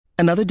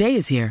Another day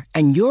is here,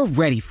 and you're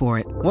ready for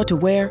it. What to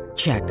wear?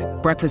 Check.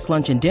 Breakfast,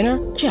 lunch, and dinner?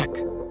 Check.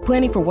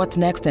 Planning for what's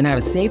next and how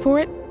to save for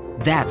it?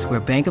 That's where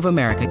Bank of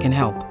America can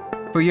help.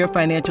 For your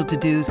financial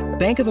to-dos,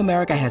 Bank of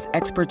America has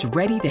experts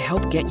ready to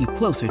help get you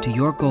closer to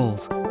your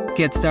goals.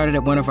 Get started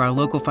at one of our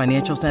local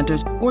financial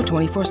centers or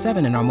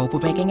 24/7 in our mobile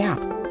banking app.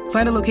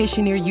 Find a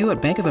location near you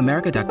at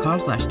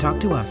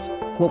bankofamerica.com/talktous.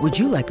 What would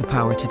you like the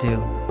power to do?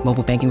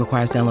 Mobile banking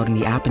requires downloading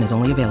the app and is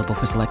only available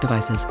for select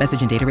devices.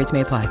 Message and data rates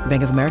may apply.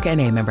 Bank of America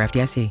N.A., member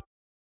FDIC.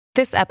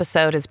 This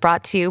episode is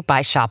brought to you by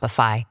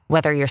Shopify.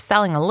 Whether you're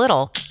selling a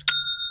little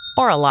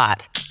or a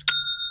lot,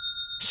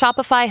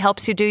 Shopify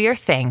helps you do your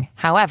thing,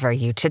 however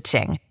you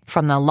cha-ching.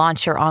 From the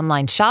launch your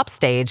online shop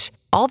stage,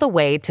 all the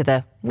way to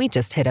the we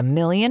just hit 1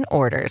 million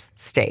orders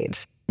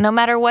stage. No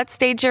matter what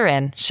stage you're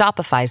in,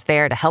 Shopify's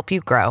there to help you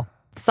grow.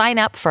 Sign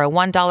up for a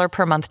 $1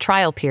 per month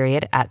trial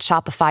period at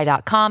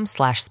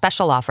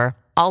shopify.com/special offer,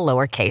 all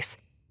lowercase.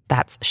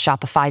 That's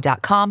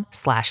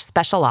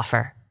shopify.com/special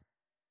offer.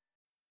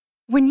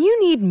 When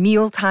you need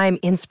mealtime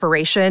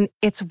inspiration,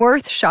 it's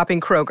worth shopping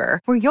Kroger,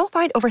 where you'll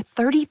find over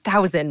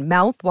 30,000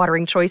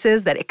 mouth-watering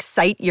choices that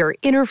excite your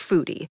inner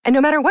foodie. And no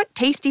matter what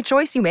tasty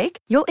choice you make,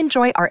 you'll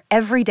enjoy our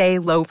everyday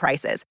low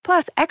prices,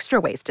 plus extra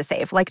ways to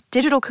save, like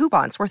digital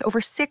coupons worth over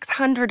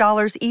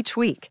 $600 each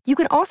week. You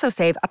can also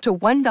save up to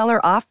 $1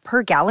 off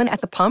per gallon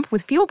at the pump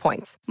with fuel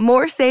points.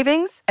 More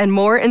savings and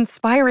more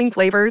inspiring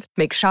flavors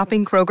make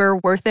shopping Kroger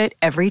worth it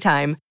every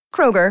time.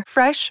 Kroger,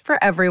 fresh for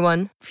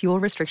everyone. Fuel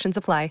restrictions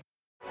apply.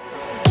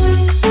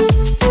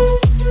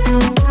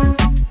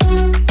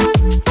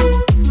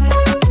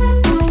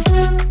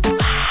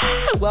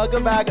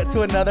 Welcome back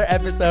to another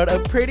episode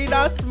of Pretty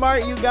Not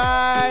Smart, you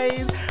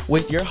guys,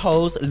 with your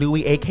host,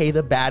 Louie, a.k.a.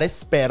 the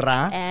baddest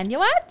perra. And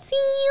Yoatzi.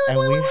 And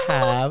we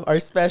have our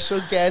special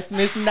guest,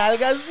 Miss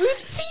Nalgas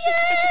Boutique.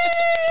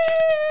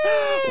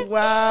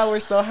 Wow, we're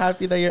so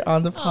happy that you're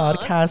on the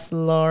podcast,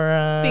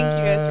 Laura. Thank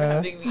you guys for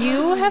having me.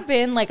 You have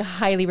been like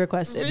highly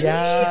requested. Really?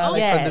 Yeah, Oh, like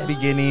yes. from the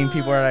beginning,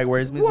 people are like,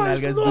 where's Miss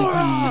Nalgas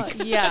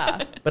Boutique?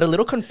 Yeah. But a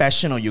little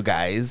confessional, you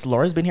guys.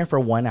 Laura's been here for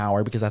 1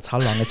 hour because that's how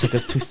long it took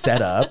us to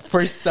set up.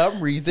 For some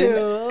reason,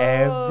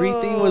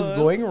 everything was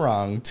going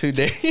wrong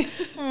today.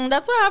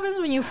 That's what happens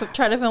when you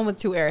try to film with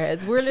two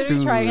airheads. We're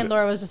literally trying, and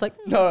Laura was just like,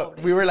 No,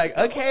 we were like,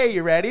 okay,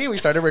 you ready? We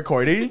started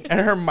recording,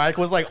 and her mic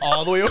was like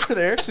all the way over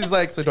there. She's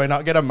like, so do I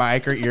not get a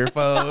mic or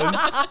earphones?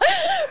 For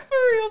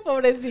real,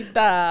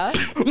 pobrecita.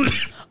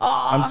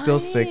 I'm still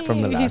sick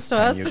from the He last still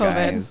time, has you COVID.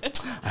 guys.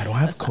 I don't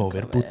have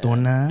COVID,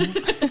 putona.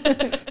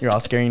 You're all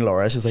scaring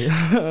Laura. She's like,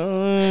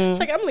 She's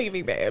like, I'm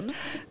leaving, babes.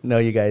 no,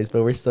 you guys,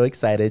 but we're so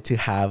excited to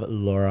have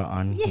Laura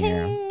on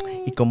here.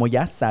 Y como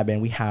ya saben,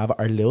 we have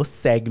our little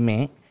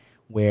segment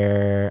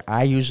where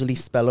I usually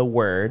spell a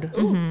word,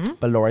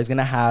 but Laura's going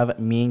to have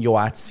me and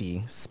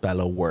Yoatzi spell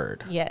a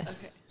word. Yes.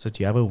 Okay. So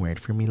do you have a word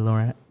for me,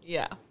 Laura?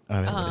 Yeah.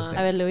 What is it?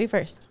 I will Louis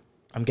first.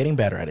 I'm getting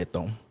better at it,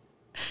 though.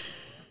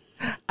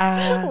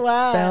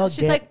 Wow. Spell She's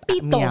get like,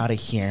 Pito. me out of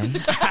here.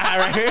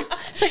 Right?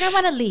 She's like, I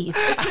want to leave.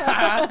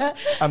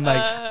 I'm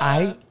like,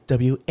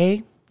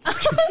 IWA.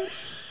 Just kidding.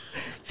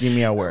 Give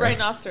me a word.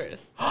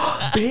 Rhinoceros.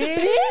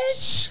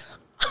 Bitch.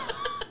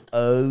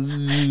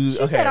 She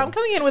said, I'm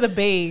coming in with a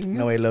bang.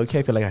 No, wait, low-key,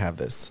 I feel like I have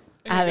this.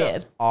 I have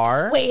it.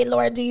 R. Wait,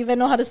 Laura, do you even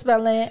know how to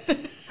spell it?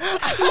 Bitch.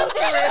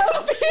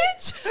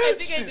 I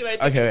think I do. I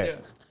Okay,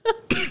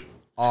 do.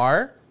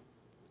 R.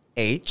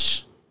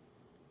 H.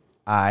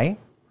 I.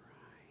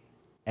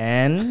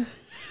 N.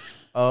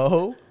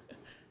 O.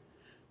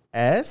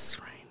 S.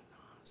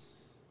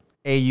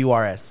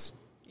 A-U-R-S.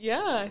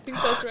 Yeah, I think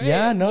that's right.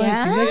 Yeah, no,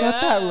 Yeah? I think I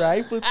got that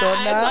right, Putona.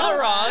 It's all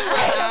wrong.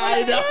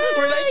 I know.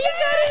 We're like, you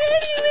got it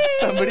anyway.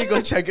 Somebody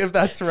go check if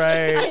that's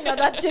right. I know,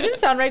 that didn't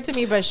sound right to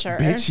me, but sure.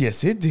 Bitch,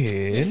 yes, it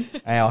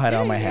did. I all had it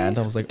on my hand.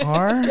 I was like,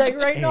 R. Like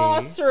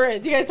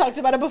rhinoceros. You guys talked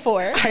about it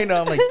before. I know.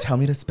 I'm like, tell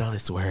me to spell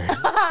this word.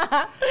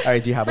 All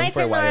right, do you have one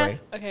for a while?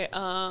 Wait. Okay,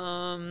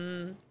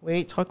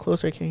 Wait, talk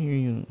closer. I can't hear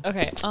you.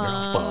 okay.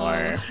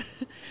 Far.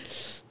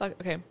 Fuck,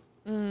 okay.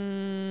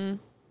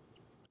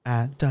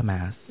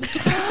 Dumbass.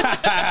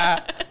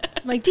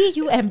 Like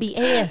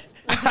D-U-M-B-A-S.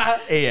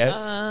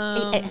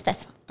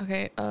 A-S.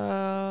 Okay,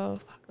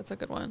 fuck, that's a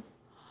good one.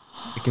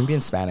 It can be in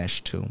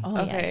Spanish, too. Oh,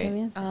 yeah, Okay, maybe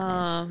in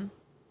Spanish.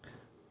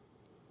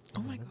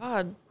 Oh my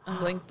god,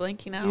 I'm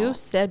blanking out. You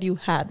said you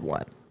had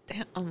one.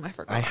 Damn, I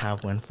forgot. I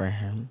have one for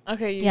him.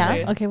 Okay, you Yeah?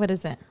 say. Okay, what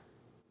is it?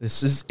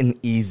 This is an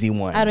easy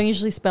one. I don't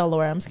usually spell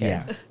Laura. I'm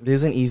scared. Yeah, this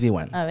is an easy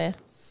one. A ver.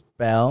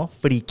 Spell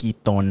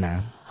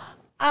friquitona.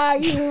 Are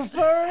you for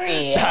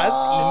real?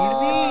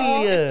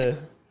 That's easy.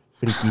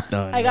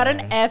 Friquitona. I got an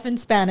F in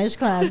Spanish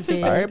class, bitch.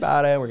 Sorry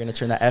about it. We're going to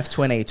turn that F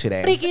to an A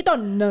today.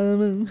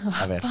 Friquitona.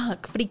 A ver.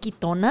 Fuck.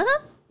 Friquitona?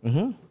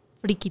 Mm-hmm.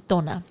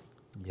 Friquitona.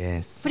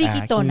 Yes.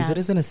 Friquitona. Can you use it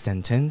as in a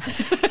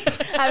sentence? A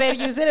ver,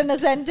 use it in a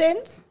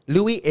sentence.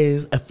 Louis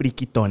is a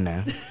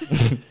friquitona.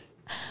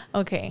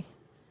 Okay.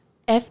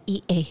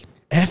 F-E-A.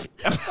 F.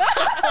 Yo,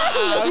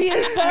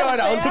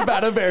 and I was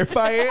about to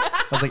verify it.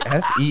 I was like,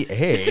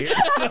 F-E-A.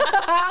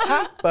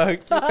 Fuck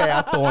you,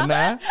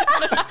 featona.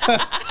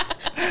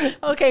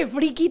 Okay,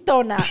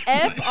 friquitona.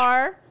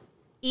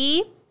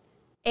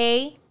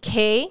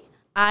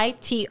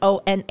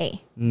 Freakitona.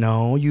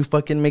 No, you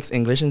fucking mix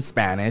English and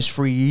Spanish.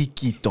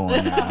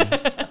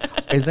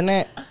 Friquitona. Isn't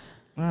it?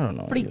 I don't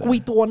know.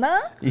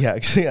 Friquitona? Yeah,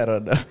 actually, I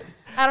don't know.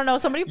 I don't know.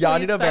 Somebody Y'all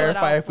please need to spell it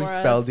verify out if we for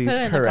spell us. these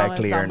Put it in the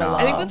correctly comments or down not. below.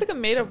 I think that's like a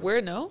made up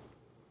word, no?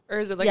 Or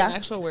is it like an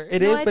actual word?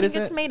 It No, is, I but think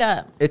it's made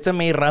up. It's a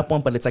made up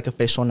one, but it's like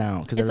official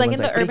now. It's like in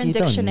the Urban "Friquitona."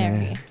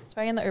 Dictionary. It's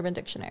right in the Urban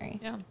Dictionary.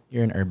 Yeah.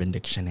 You're an Urban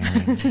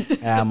Dictionary.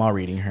 I'm all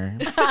reading her.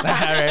 All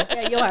right.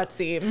 Yeah, you'll have to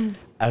see.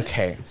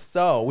 Okay,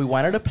 so we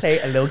wanted to play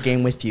a little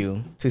game with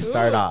you to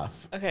start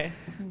off. Okay.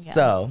 Yeah.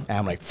 So, and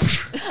I'm like,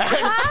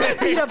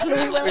 we all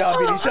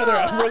beat each other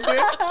up real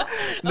quick.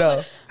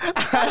 No.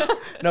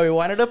 No, we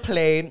wanted to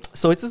play.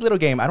 So it's this little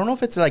game. I don't know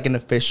if it's like an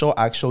official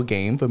actual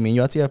game, but me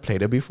and Yati have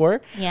played it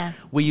before. Yeah.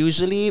 We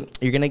usually,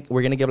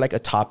 we're gonna give like a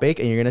topic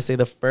and you're gonna say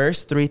the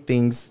first 3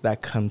 things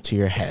that come to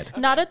your head.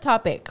 Not a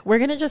topic. We're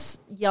going to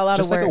just yell out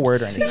Just a like word. a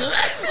word or anything.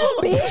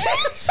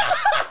 Bitch.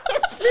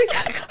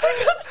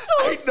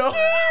 I know.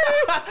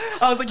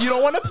 I was like, you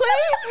don't want to play?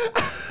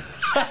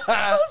 I was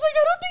like,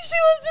 I don't think she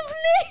wants to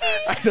play.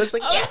 I was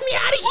like, get me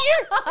out of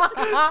here.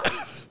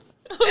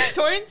 I was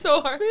trying so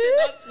hard to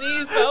not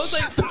sneeze. So I was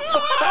like,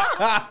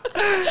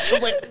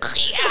 She's like,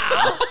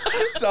 yeah.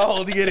 She's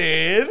holding it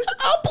in.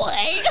 I'll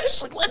play.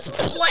 She's like, let's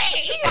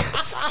play.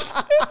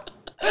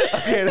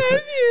 Okay. I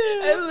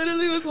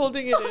literally was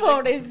holding it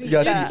in.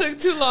 Yeah, It took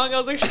too long. I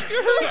was like, She's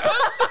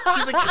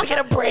like, can we get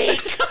a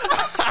break?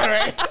 All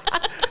right.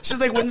 She's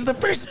like, when's the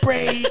first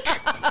break?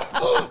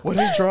 What did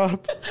I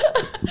drop?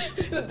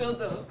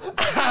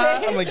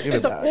 I'm like, give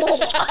it back.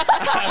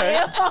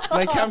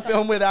 I can't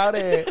film without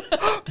it.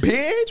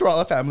 Bitch, we're all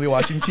a family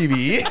watching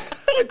TV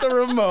with the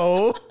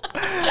remote.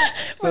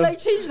 So, Well, I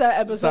changed that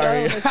episode.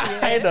 sorry. I don't wanna see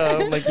it. I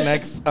know. Like,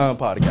 next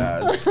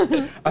podcast.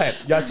 Okay,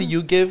 Yahtzee,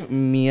 you give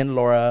me and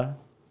Laura.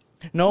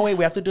 No, wait,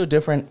 we have to do it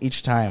different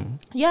each time.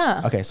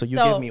 Yeah. Okay, so you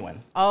give me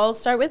one. I'll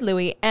start with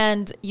Louis,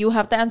 and you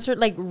have to answer it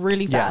like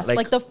really Yeah, fast. like-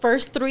 Like the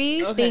first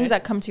 3 Okay. things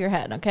that come to your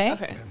head, okay?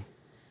 okay.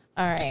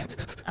 All right.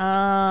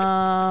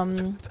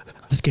 I'm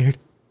scared.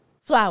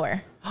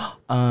 Flower.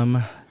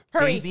 Hurry.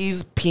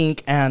 Daisy's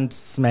pink and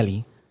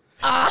smelly.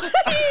 I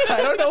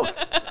don't know.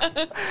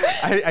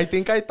 I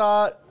think I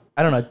thought,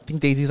 I don't know. I think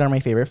daisies are my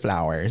favorite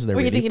flowers. They're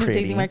Were you really thinking pretty.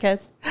 of Daisy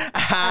Marquez?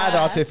 They're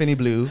all Tiffany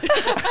blue. He's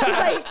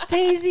like,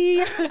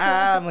 Daisy.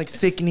 I'm like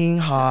sickening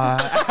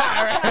hot.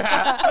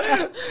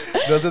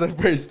 Those are the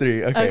first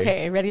 3. Okay.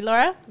 Okay, ready,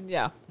 Laura?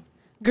 Yeah.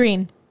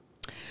 Green.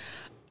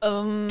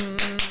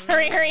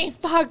 Hurry. Hurry.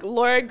 Fuck.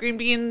 Laura, green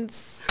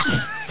beans.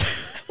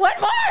 One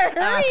more.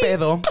 Ah, Hurry.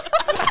 pedo.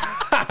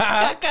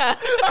 Caca.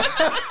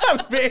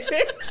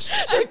 Bitch.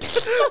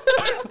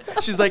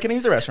 She's like, can I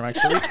use the restroom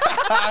actually?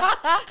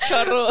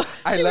 Chorro.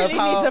 I She love really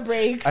how needs a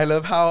break. I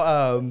love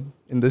how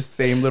in the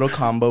same little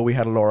combo we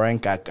had Laura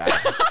and Caca.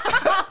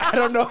 I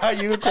don't know how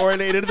you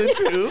correlated the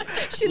two.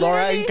 She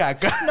Laura and literally-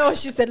 Caca. No,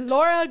 she said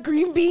Laura,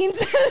 green beans,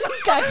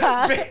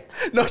 caca.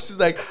 No, she's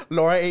like,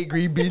 Laura ate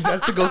green beans,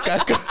 has to go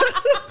Caca.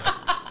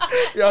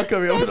 Y'all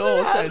coming up with the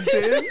whole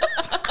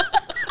sentence.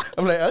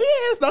 I'm like, oh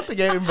yeah, it's not the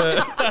game,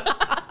 but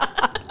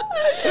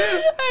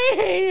I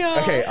hate y'all.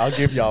 okay, I'll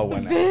give y'all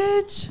one.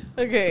 Bitch.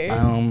 Okay.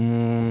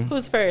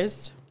 Who's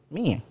first?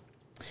 Me.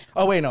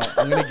 Oh wait, no,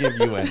 I'm gonna give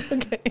you one.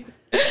 Okay.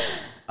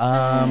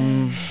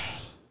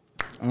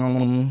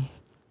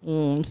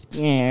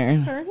 Yeah.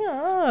 Hurry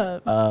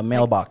up.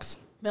 Mailbox.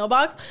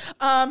 Mailbox.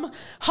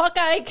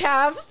 Hawkeye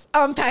calves.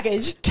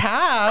 Package.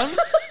 Calves.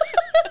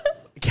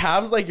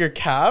 Calves like your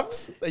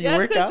calves that you Yeah,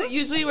 work it's out. because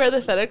usually wear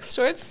the FedEx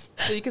shorts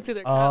so you can see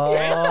their Oh,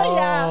 calves, right?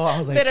 Yeah. I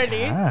was like,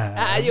 Literally.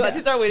 calves. You have to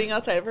start waiting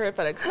outside for her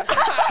FedEx.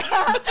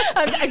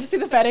 I just see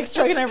the FedEx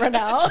truck and I run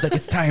out. She's like,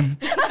 it's time.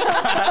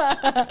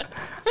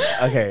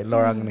 Okay,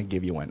 Laura, I'm gonna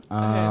give you one.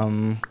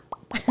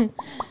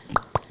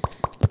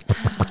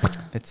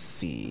 Let's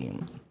see.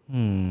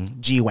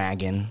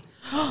 G-Wagon.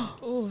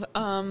 Ooh,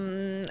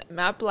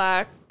 Matte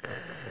Black,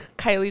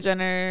 Kylie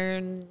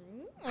Jenner.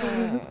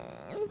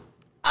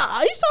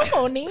 Ah, you're so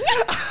phony.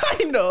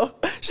 I know.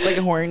 She's like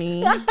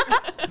horny.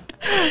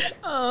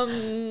 Oh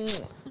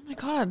my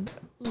God,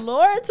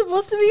 Laura, it's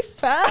supposed to be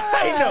fast.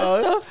 I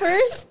know. The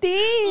first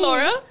thing.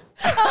 Laura.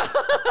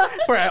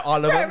 For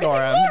all of them,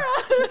 Laura.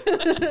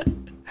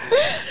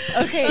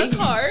 Okay. That's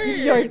hard.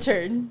 Your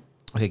turn.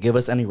 Okay, give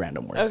us any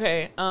random word.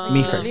 Okay.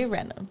 Me Be first.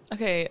 random.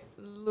 Okay,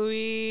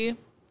 Louis.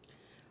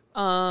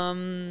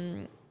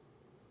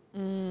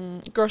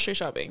 Grocery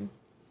shopping.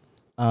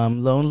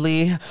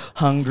 Lonely,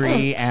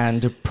 hungry,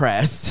 and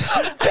depressed.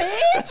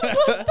 Bitch,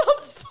 what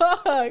the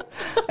fuck?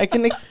 I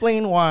can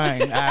explain why.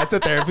 It's a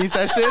therapy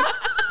session.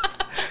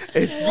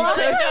 It's because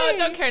No,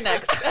 don't care.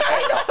 Next.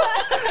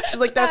 she's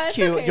like, that's It's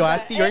cute. okay, Yo,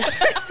 that's your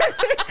turn.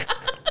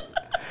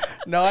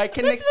 No, I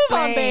can Let's move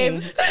on, explain.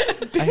 babes.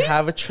 I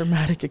have a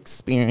traumatic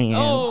experience.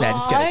 Oh. Nah,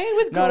 just kidding. Why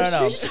with No.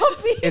 grocery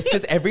shopping? It's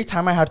because every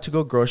time I had to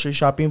go grocery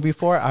shopping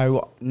before,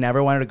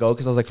 never wanted to go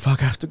because I was like,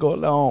 fuck, I have to go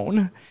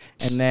alone.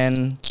 And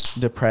then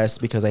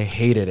depressed because I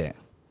hated it.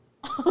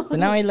 But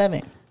now I love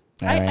it.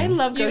 I Alright.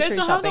 love You grocery guys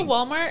don't shopping. have the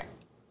Walmart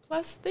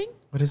Plus thing.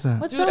 What is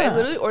that? What's Dude, that? I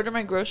literally order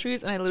my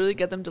groceries and I literally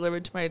get them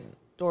delivered to my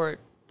door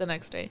the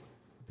next day.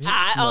 No.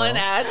 On an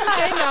ad.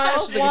 I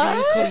know. She's like, if you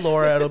use code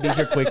Laura, it'll be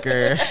here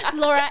quicker.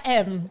 Laura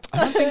M. I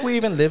don't think we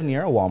even live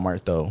near a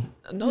Walmart though.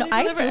 No, No, they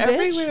I deliver do, bitch.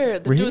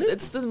 everywhere. Really? Dude,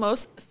 it's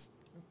the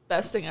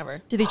best thing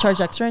ever. Do they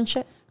charge extra and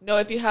shit? No,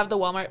 if you have the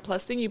Walmart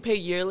Plus thing, you pay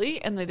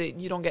yearly and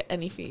you don't get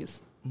any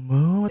fees.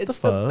 Moo, what It's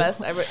the the fuck?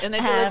 best ever. And they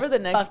deliver the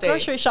next day.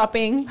 Grocery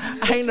shopping.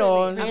 I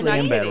know. I'm just I'm laying not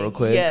in bed kidding. real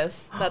quick.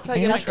 Yes, that's how I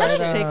Ain't get my that kinda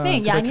groceries. sick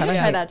thing. Yeah, I need to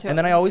try that too. And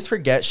then I always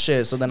forget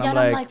shit. So then Yeah, I'm and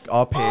I'm like, like,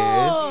 all pissed.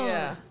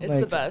 Yeah, it's Like,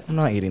 the best. I'm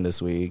not eating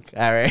this week.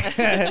 All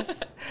right.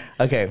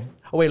 Okay.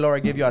 Oh, wait, Laura,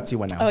 give you Etsy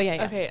one now. Oh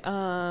yeah. Okay,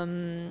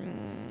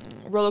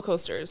 roller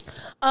coasters.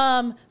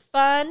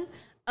 Fun,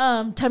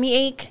 tummy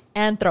ache,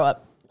 and throw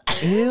up.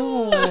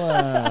 Ew.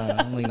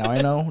 Like, now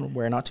I know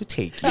where not to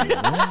take you.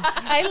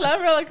 I love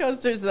roller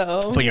coasters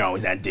though. But you're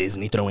always at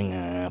Disney throwing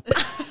up.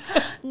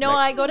 No,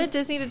 I go to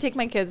Disney to take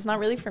my kids. It's not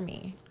really for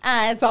me.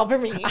 It's all for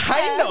me.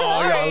 I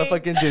know. You're all a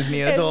fucking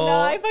Disney adult. No,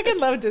 I fucking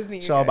love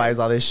Disney. She all buys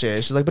all this shit.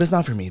 She's like, but it's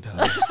not for me,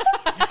 though.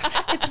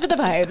 It's for the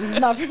vibes. It's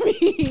not for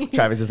me.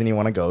 Travis doesn't even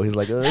want to go. He's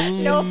like,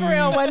 No, for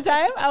real. One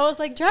time, I was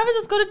like, Travis,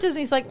 let's go to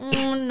Disney. He's like,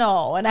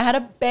 no. And I had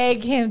to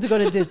beg him to go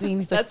to Disney.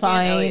 And he's like, That's me and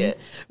fine. Elliot.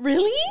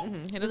 Really? He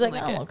He's doesn't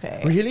like, like oh, it.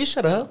 okay. Really?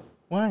 Shut up.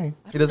 Why?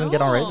 He doesn't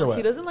get on rides or what?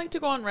 He doesn't like to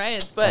go on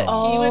rides, but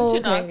Oh. he went to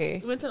Okay.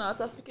 Knott's. He went to Knott's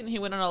last week and he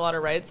went on a lot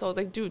of rides. So I was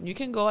like, dude, you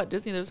can go at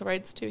Disney. There's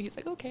rides too. He's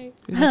like, okay.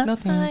 He's like, no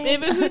thanks.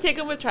 Maybe if we take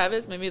him with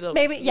Travis, maybe they'll.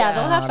 Maybe, yeah,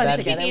 they'll have fun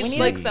that'd together. He We needs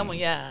need, like someone,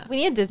 yeah. we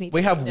need a Disney.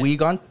 Wait, have we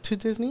gone to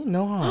Disney?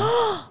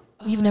 No.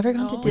 We've never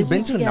gone to No. Disney We've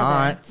been to together.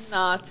 Knott's.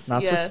 Knott's,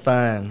 Knott's yes. was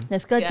fun.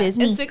 Let's go Yeah.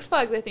 Disney. And Six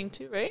Flags, I think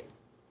too, right?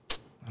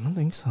 I don't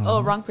think so.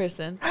 Oh, wrong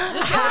person.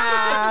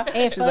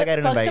 Hey, She's like, I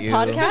didn't fuck invite the you.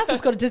 podcast.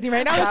 Let's go to Disney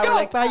right now. Yeah, Let's we're go.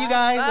 like, bye, you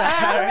guys.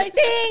 All right,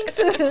 thanks.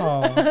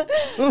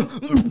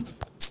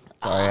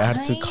 Sorry, I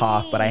had to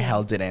cough, but I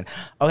held it in.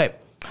 Okay,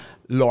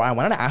 Laura, I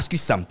wanted to ask you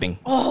something.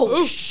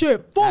 Oh,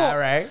 shit. All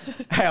right.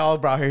 I all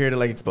brought her here to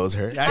like expose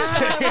her.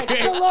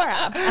 So,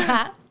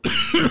 Laura.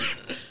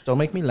 Don't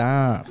make me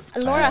laugh.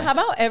 Laura, how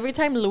about every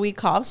time Louis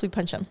coughs, we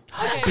punch him?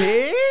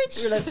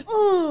 Bitch. You're like,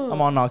 ooh.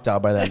 I'm all knocked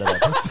out by the end of the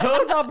episode.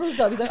 He's all bruised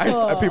up. He's like,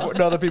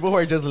 The people who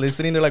are just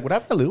listening, they're like, what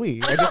happened to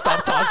Louis? I just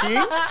stopped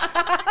talking.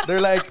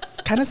 They're like,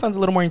 kind of sounds a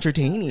little more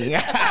entertaining.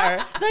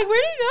 Like,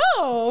 where'd he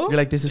go? You're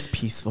like, this is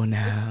peaceful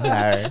now.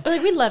 Alright. We're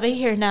like, we love it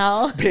here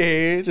now.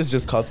 Bitch, it's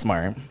just called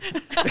smart.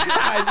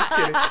 I'm just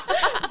kidding.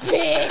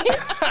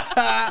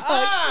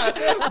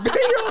 Bitch,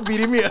 you're all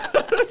beating me up.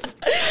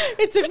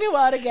 It took me a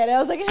while to get it. I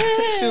was like, hey.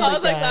 She was I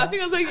was like yeah. laughing.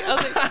 I was like,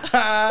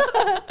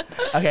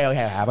 Okay, I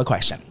have a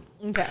question.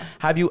 Okay.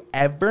 Have you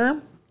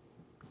ever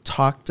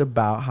talked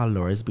about how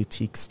Laura's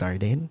boutique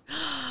started?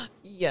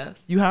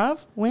 yes. You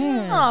have?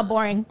 When? Oh,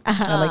 boring.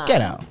 I'm like,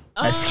 get out.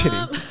 I'm just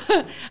kidding.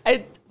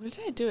 Where did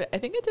I do it? I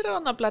think I did it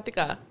on La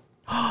Platica.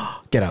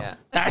 Get out. Yeah.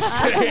 I'm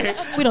just kidding.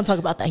 We don't talk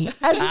about that here.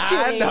 I'm just I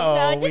kidding. know.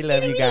 No, just We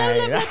love you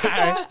kidding. We love guys.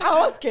 Platica. I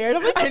was scared.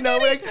 I'm like, I know.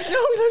 We're like, no,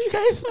 we love you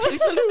guys.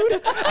 Taste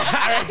salute.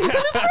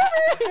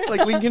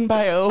 Like Lincoln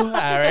Bio. All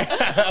right.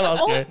 I'm all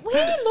Oh, scared.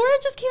 wait, Laura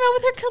just came out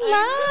with her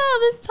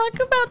collab. Let's talk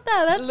about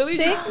that. That's Louis,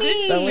 sick.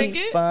 did you That just was drink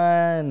it?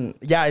 fun.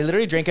 Yeah, I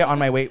literally drank it on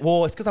my way.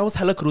 Well, it's because I was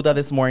hella cruda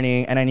this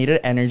morning and I needed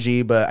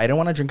energy, but I didn't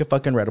want to drink a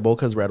fucking Red Bull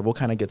because Red Bull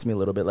kind of gets me a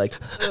little bit like,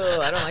 Oh,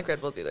 I don't like Red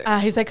Bulls either.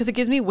 He's like, because it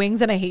gives me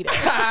wings and I hate it.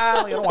 like,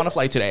 I don't want to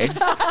fly today.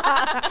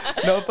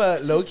 No,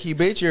 but low key,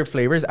 bitch, your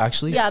flavor is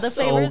actually Yeah, the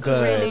so flavor's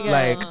good. really good.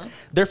 Like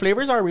their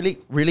flavors are really,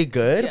 really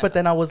good. Yeah. But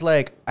then I was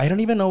like, I don't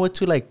even know what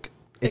to like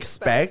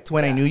expect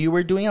when I knew you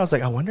were doing it. I was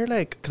like, I wonder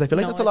because I feel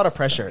like that's a lot of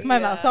pressure. My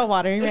mouth's all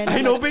watering right now.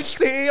 I know, bitch.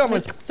 See, I'm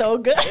like, It's so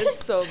good.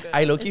 It's so good.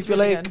 I low-key It's feel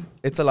really like good.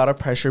 it's a lot of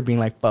pressure being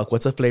like, fuck,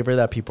 what's a flavor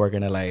that people are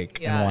gonna like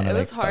and Yeah, want it to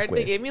was like hard. fuck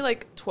They with? gave me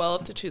like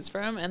 12 to choose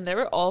from, and they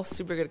were all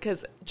super good.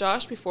 Because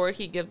Josh, before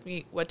he gave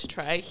me what to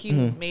try, he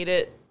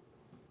made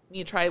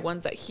me try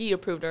ones that he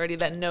approved already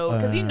that know,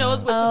 because he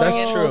knows what to That's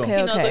bring in. true. Okay,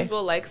 He knows what okay.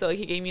 people like, so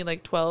he gave me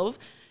like 12.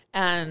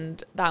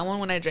 And that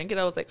one, when I drank it,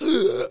 I was like,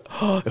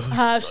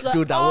 She's like,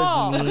 Dude, that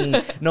was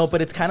me. No,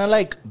 but it's kind of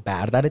like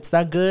bad that it's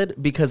that good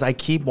because I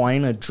keep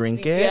wanting to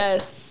drink it.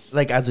 yes.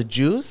 Like as a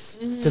juice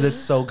because it's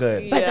so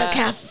good. But Yeah. the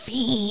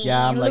caffeine.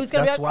 Yeah, I'm like, Lou's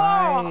gonna be that's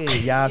why. "Oh."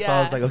 Yeah, so I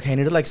was Yeah. like, okay, I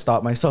need to like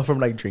stop myself from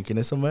like drinking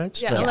it so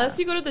much. Yeah, But- unless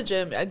you go to the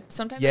gym.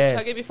 Sometimes Yes.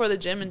 I chug it before the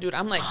gym, and dude,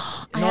 I'm like,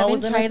 I No, I haven't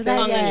was gonna tried say- that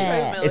on the yet.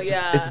 treadmill. it's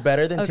it's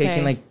better than Okay.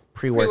 taking like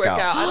pre-workout.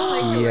 pre-workout. I don't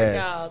like pre-workout.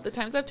 Yes. The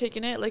times I've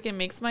taken it, like it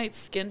makes my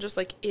skin just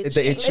like itchy.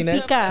 The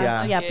itchiness? Pica.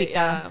 Yeah. Yeah, Like pica. it,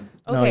 yeah.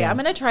 Okay, No, yeah. I'm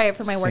gonna try it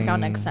for my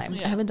workout Same. next time.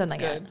 Yeah, I haven't done it's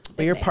that good. yet.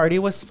 But your Sick party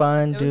was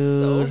fun, It was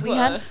so dude. We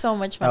had so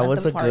much fun. That at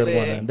was the a party.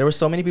 good one. There were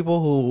so many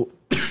people who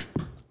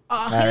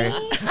Sorry.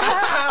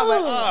 I'm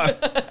like,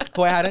 ugh.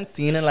 Who I hadn't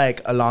seen in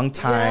like a long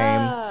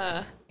time.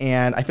 Yeah.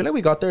 And I feel like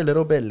we got there a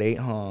little bit late,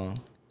 huh?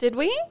 Did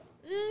we?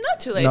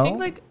 Not too late. No? I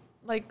think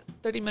like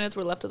 30 minutes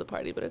were left of the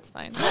party, but it's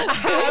fine.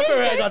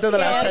 I got there the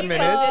last 10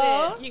 minutes.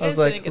 You I was guys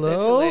like, didn't get there too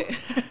hello?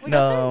 late. We No.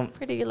 got there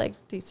pretty like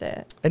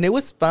decent. And it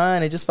was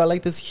fun. It just felt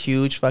like this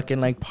huge fucking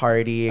like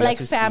party. I got Like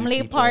to see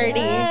family people. party.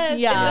 Yes,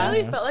 Yeah. It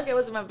literally felt like it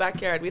was in my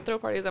backyard. We throw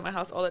parties at my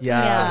house all the time.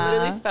 Yeah. So it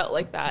literally felt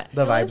like that.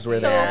 The vibes were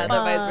so there. The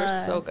vibes were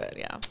fun. so good.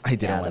 Yeah. I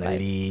didn't Yeah, want the to vibes.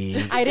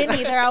 leave. I didn't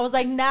either. I was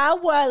like, now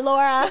what,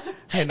 Laura?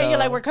 And know. you're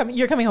like,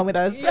 you're coming home with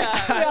us.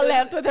 Yeah. We all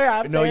left with her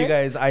after. No, you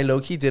guys, I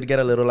low-key did get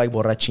a little like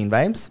borrachín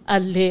vibes. A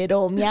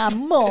little, mi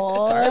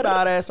amor. Sorry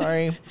about it.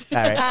 Sorry. All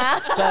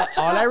right. But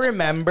all I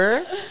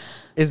remember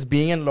is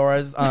being in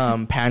Laura's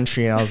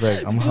pantry, and I was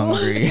like, I'm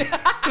hungry.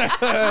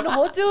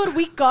 No, dude,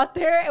 we got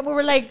there and we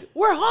were like,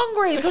 we're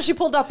hungry. So she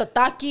pulled out the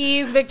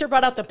takis. Victor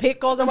brought out the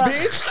pickles. And we're like,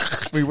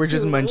 Bitch. We were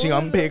just munching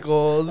on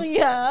pickles.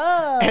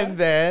 yeah. And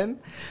then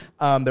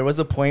there was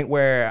a point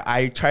where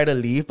I tried to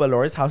leave, but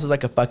Laura's house is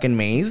like a fucking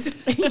maze.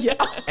 Yeah.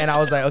 And I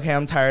was like, okay,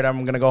 I'm tired.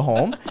 I'm going to go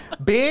home.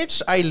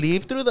 Bitch, I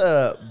leave through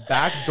the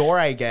back door,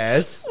 I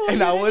guess.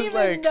 And I was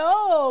like,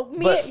 no.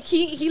 But-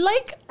 He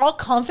like all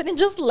confident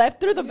just left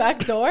through the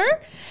back door.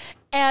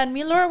 And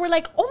me and Laura were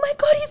like, oh my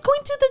God, he's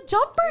going to the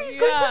jumper. He's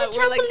going to the trampoline.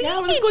 We're like, yeah,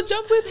 let's go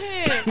jump with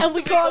him. And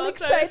we go all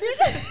excited.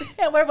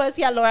 And where was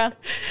he at, Laura?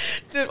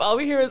 Dude, all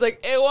we hear is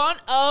like, it won't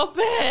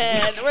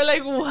open. We're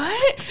like,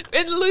 what?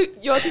 And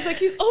Yossi's like,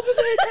 he's over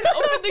there trying to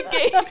open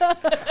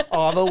the gate.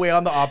 all the way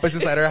on the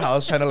opposite side of her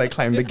house trying to like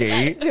climb the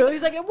gate. Dude,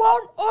 he's like, it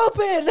won't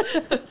open.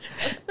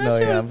 No,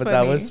 shit yeah, was but that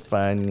funny. was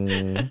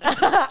funny.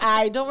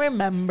 I don't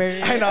remember.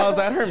 I know, I was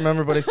like, I don't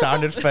remember, but it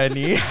sounded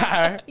funny.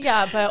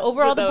 Yeah, but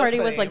overall, But the that was party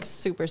was funny. like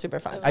super, super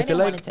fun. I didn't feel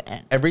want like it to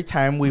end. every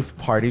time we've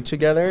partied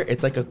together,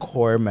 it's like a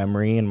core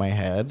memory in my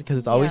head because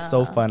it's always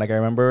so Yeah. fun. Like I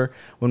remember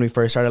when we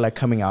first started like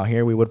coming out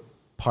here, we would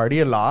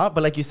party a lot,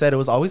 but like you said, it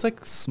was always like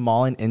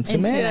small and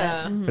intimate.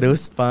 Yeah. But it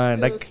was fun.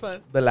 It like was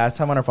fun. the last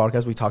time on our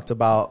podcast, we talked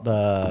about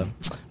the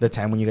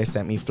time when you guys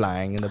sent me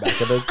flying in the back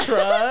of the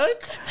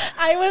truck.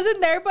 I wasn't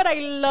there, but I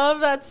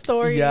love that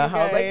story. Yeah, you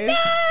I was like, guys.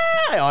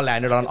 nah! I all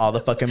landed on all the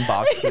fucking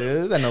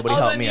boxes and nobody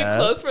All helped the me new up.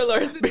 clothes for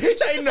Laura's.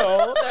 Bitch, I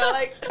know. They're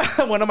like,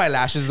 One of my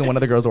lashes in one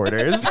of the girls'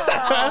 orders.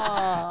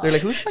 They're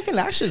like, whose fucking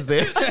lash is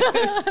this?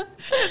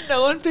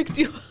 no one picked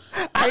you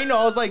up. I know.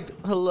 I was like,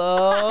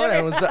 hello. And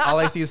I was all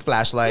I see is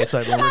flashlights.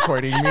 Like, everyone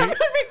recording me. I'm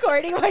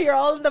recording while you're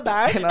all in the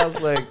back. And I was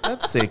like,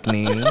 that's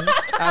sickening.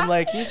 I'm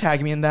like, can you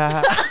tag me in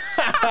that?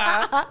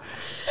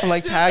 I'm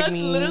like, tag That's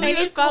me. literally I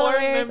a need core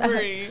followers.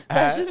 memory.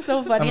 That's just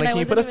so funny. I'm like, and can I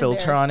you put a wasn't even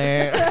filter there. on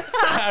it?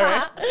 All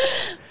right.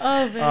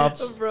 Oh,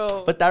 man.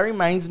 Bro. But that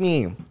reminds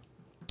me,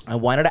 I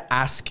wanted to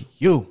ask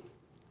you,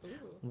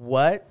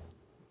 what?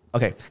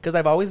 Okay, because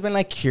I've always been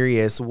like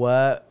curious,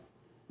 what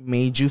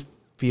made you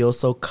feel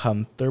so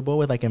comfortable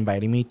with like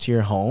inviting me to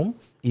your home,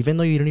 even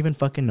though you didn't even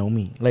fucking know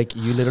me? Like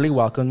you literally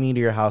welcomed me to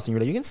your house and you were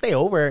like, you can stay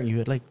over. And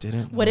you like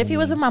didn't. What if he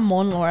was a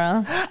mamon,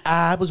 Laura?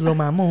 I was lo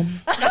mamon.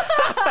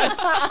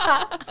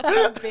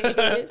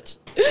 Bitch.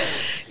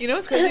 You know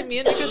what's crazy? Me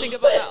and Nico think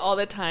about that all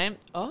the time.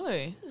 Oh,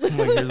 I'm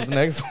like, here's the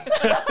next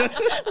one.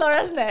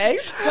 Laura's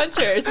next. punch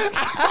her. Just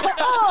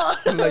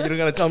I'm like, you don't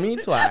gotta tell me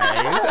twice.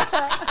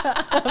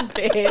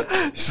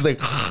 Bitch. She's like,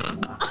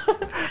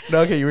 no,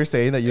 okay, you were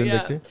saying that you and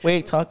Yeah. Victor.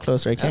 Wait, talk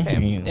closer. I can't Okay,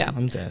 hear you. yeah.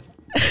 I'm deaf.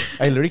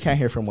 I literally can't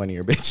hear from one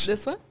ear, bitch.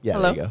 this one? Yeah,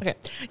 Hello? there you go. Okay.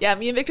 Yeah,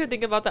 me and Victor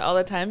think about that all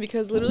the time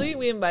because literally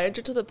we invited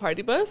her to the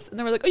party bus and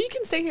then we're like, oh, you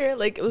can stay here.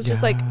 Like it was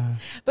just like, Yeah.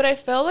 but I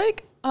felt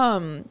like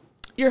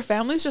your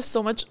family's just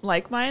so much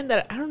like mine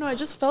that I don't know. I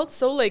just felt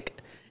so like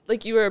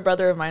you were a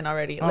brother of mine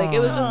already. Like it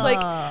was just like,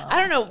 I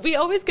don't know. We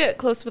always get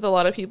close with a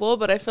lot of people,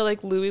 but I feel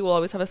like Louis will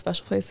always have a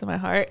special place in my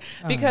heart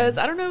because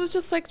I don't know. It was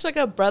just like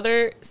a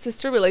brother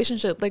sister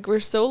relationship. Like we're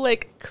so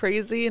like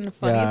crazy and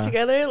funny Yeah.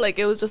 together. Like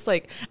it was just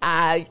like,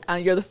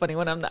 you're the funny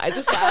one. I'm the, I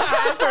just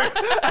laugh.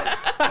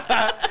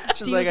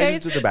 She's Do you like, I guys-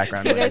 just do the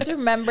background. Do you guys noise.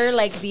 remember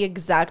like the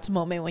exact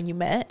moment when you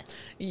met?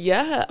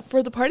 Yeah,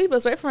 for the party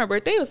bus, right? For my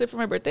birthday? Was it for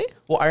my birthday?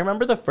 Well, I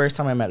remember the first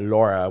time I met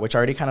Laura, which I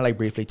already kind of like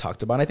briefly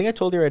talked about. And I think I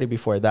told you already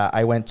before that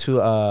I went to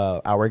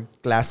a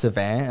Hourglass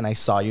event and I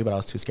saw you, but I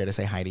was too scared to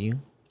say hi to you.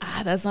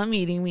 That's not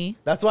meeting me.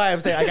 That's why I'm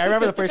saying, like, I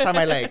remember the first time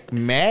I like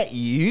met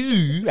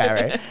you. All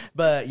right.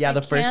 But yeah,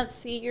 the first. Can't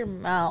see your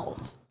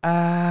mouth.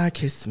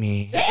 Kiss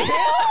me.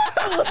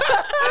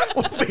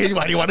 Bitch,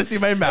 why do you want to see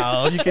my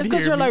mouth? You can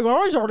hear me.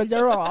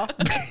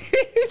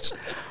 Bitch.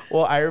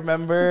 Well, I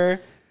remember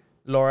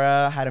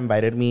Laura had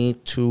invited me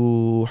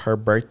to her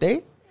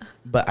birthday,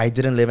 but I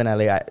didn't live in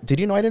LA. Did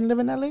you know I didn't live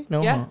in LA?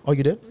 No. Yeah. Huh? Oh,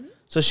 you did?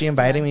 So she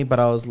invited me, but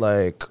I was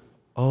like,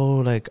 oh,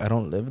 like I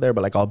don't live there,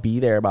 but like I'll be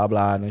there, blah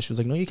blah. And then she was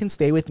like, no, you can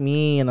stay with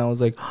me. And I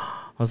was like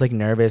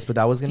nervous, but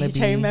that was gonna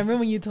be. I remember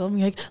when you told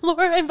me like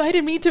Laura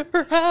invited me to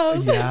her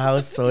house. Yeah, I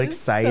was so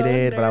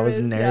excited, but I was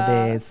nervous,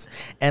 nervous.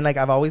 And like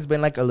I've always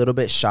been like a little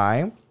bit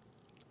shy.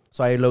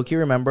 So I low-key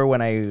remember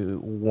when I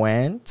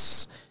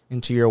went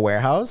into your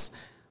warehouse,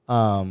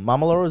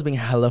 Mama Laura was being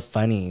hella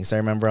funny. So I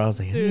remember I was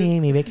like, hey,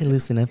 maybe I can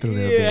loosen up a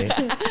little bit.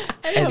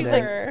 I And love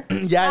then- her.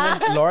 Yeah,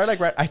 and then Laura, like,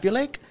 I feel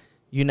like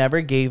you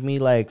never gave me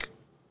like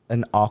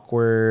an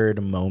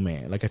awkward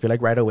moment. Like I feel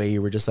like right away you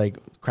were just like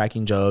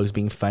cracking jokes,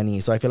 being funny.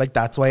 So I feel like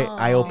that's why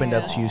I opened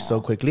up to you so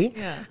quickly.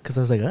 Yeah. Because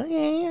I was like, oh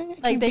yeah.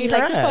 Like they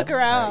like to fuck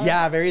around.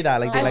 Yeah, very that.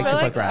 Like they like to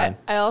fuck around.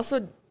 I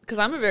also, because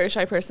I'm a very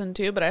shy person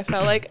too, but I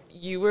felt like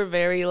you were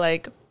very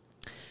like,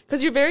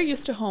 because you're very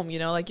used to home, you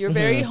know, like you're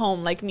very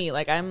home like me.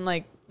 Like I'm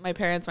like my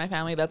parents, my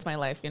family, that's my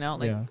life, you know,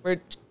 like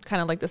we're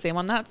kind of like the same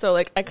on that. So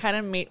like I kind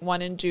of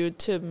wanted you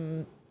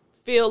to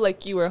feel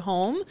like you were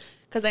home.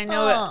 Because I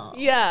know so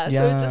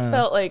it just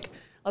felt like,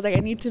 I was like, I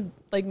need to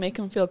like make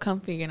him feel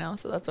comfy, you know?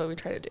 So that's what we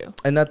try to do.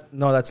 And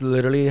that's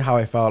literally how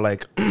I felt.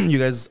 Like, you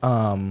guys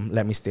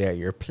let me stay at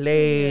your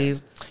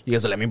place. Yeah. You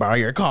guys will let me borrow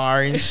your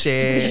car and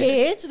shit.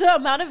 Bitch, the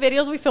amount of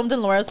videos we filmed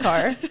in Laura's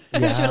car.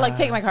 She would like,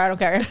 take my car, I don't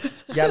care.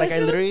 Yeah, like I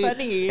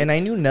literally, and I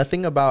knew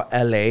nothing about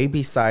LA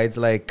besides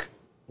like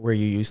where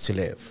you used to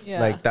live. Yeah.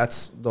 Like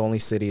that's the only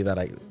city that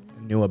I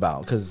knew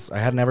about. Because I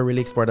had never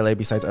really explored LA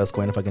besides us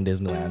going to fucking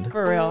Disneyland.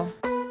 For real.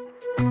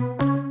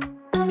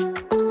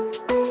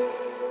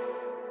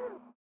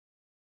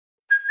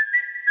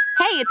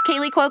 Hey, it's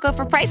Kaylee Cuoco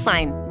for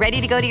Priceline.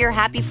 Ready to go to your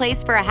happy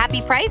place for a happy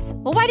price?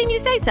 Well, why didn't you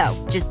say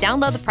so? Just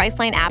download the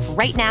Priceline app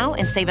right now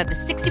and save up to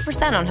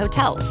 60% on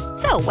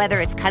hotels. So whether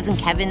it's Cousin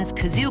Kevin's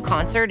Kazoo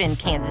Concert in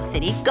Kansas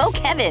City, go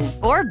Kevin,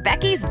 or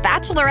Becky's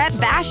Bachelorette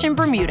Bash in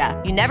Bermuda,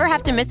 you never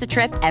have to miss a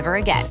trip ever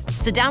again.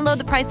 So download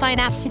the Priceline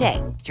app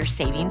today. Your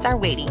savings are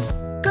waiting.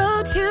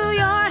 Go to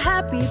your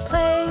happy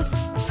place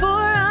for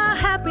a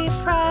happy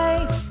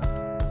price.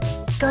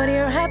 Go to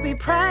your happy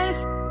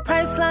price,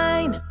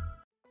 Priceline.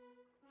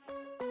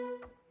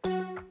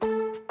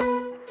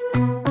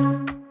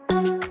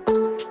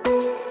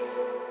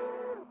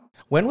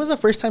 When was the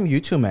first time you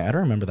two met? I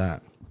don't remember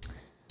that.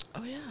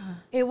 Oh yeah,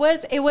 it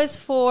was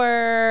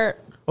for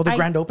the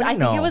grand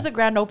opening. I think it was a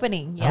grand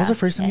opening. Yeah. That was the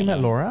first time you met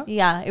Laura.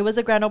 Yeah, it was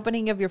a grand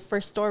opening of your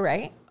first store,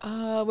 right?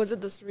 Was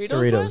it the Cerritos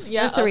one?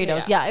 Yeah, the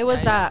Cerritos. Yeah, it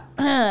was that.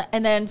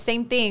 And then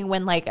same thing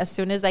when like as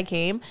soon as I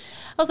came,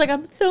 I was like,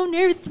 I'm so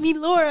nervous to meet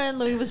Laura, and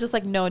Louis was just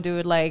like, no,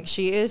 dude, like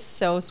she is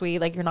so sweet.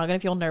 Like you're not gonna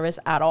feel nervous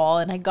at all.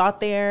 And I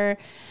got there.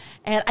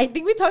 And I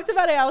think we talked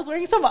about it. I was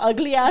wearing some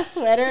ugly ass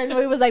sweater, and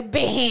Louis was like,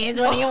 "Babe,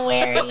 what are you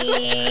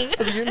wearing?"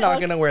 You're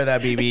not gonna wear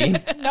that,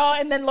 BB. No.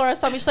 And then Laura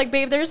saw me. She's like,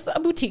 "Babe, there's a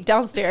boutique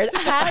downstairs."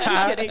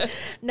 I'm kidding.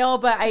 No,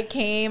 but I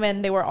came,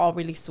 and they were all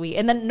really sweet.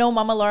 And then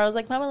Mama Laura was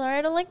like, "Mama Laura,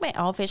 I don't like my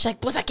outfit." She's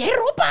like, "Pues aquí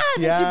ropa."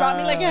 And she brought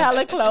me like a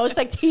hella clothes. She's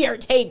like, "Here,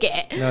 take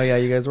it." No, yeah,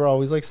 you guys were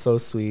always like so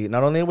sweet.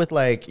 Not only with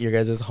like your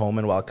guys' home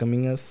and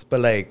welcoming us,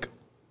 but like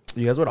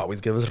you guys would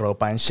always give us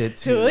ropa and shit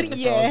too. Dude,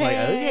 yeah. So I was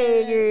like,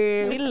 okay,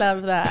 girl. We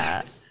love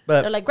that.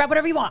 But they're like, grab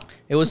whatever you want.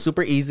 It was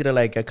super easy to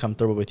like get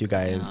comfortable with you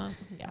guys.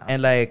 Yeah.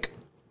 And like,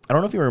 I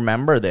don't know if you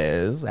remember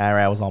this.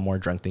 I was all more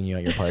drunk than you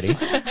at your party.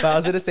 But I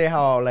was going to say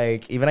how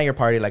like, even at your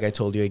party, like I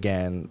told you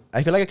again,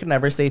 I feel like I could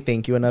never say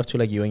thank you enough to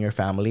like you and your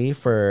family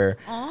for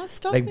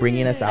like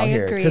bringing us out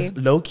here. Because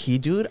low key,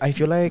 dude, I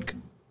feel like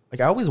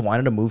I always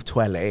wanted to move to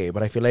LA,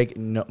 but I feel like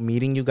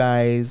meeting you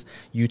guys,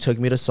 you took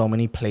me to so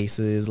many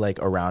places like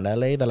around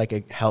LA that like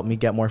it helped me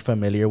get more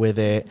familiar with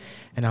it.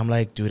 And I'm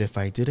like, dude, if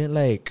I didn't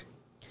like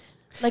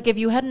if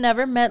you had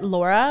never met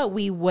Laura,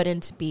 we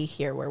wouldn't be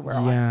here where we're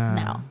on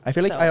now. I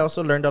feel like I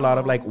also learned a lot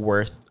of like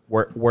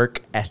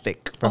work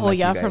ethic from you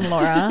guys. From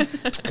Laura.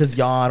 Because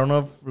y'all, I don't know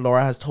if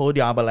Laura has told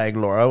y'all, but like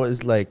Laura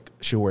is like,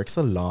 she works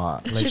a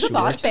lot. Like she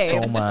works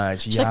so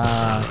much. She's so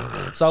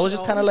I was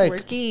just kind of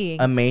like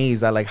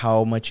amazed at like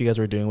how much you guys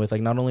were doing with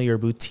like not only your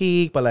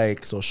boutique, but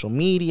like social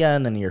media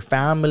and then your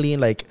family.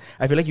 Like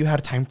I feel like you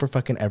had time for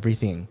fucking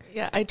everything.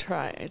 Yeah, I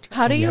try.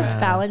 How do you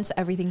balance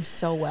everything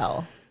so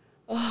well?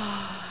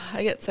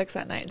 I get sex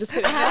at night. Just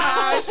kidding.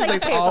 She's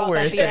like, it's all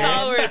worth it. It's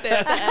all worth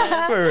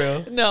it. For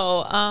real.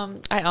 No,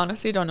 I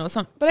honestly don't know.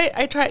 But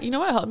I try. You know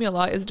what helped me a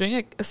lot is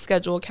doing a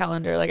schedule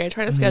calendar. Like I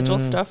try to schedule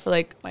stuff for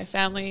like my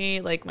family,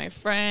 like my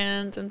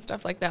friends and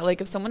stuff like that. Like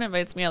if someone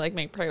invites me, I like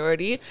make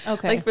priority.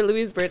 Okay. Like for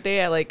Louis'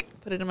 birthday, I like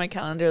put it in my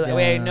calendher. That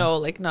way I know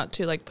like not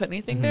to like put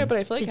anything there. But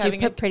I feel like Did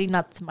you put Pretty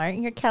Not Smart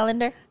in your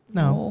calendar?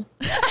 No.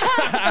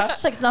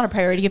 She's like, it's not a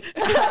priority. She's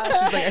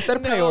like, I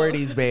said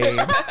priorities, babe.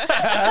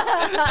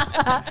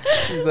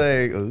 She's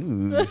like,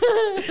 ooh.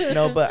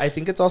 No, but I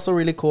think it's also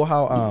really cool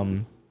how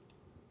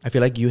I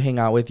feel like you hang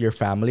out with your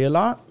family a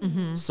lot.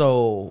 Mm-hmm.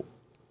 So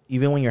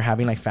even when you're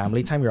having like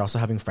family time, you're also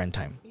having friend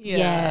time.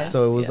 Yeah.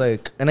 So it was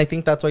like, and I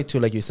think that's why too,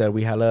 like you said,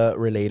 we hella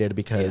related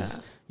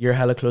because you're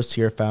hella close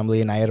to your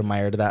family, and I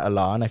admired that a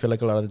lot. And I feel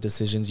like a lot of the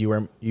decisions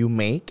you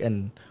make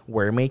and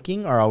we're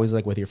making are always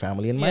like with your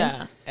family in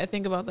mind. Yeah, I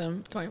think about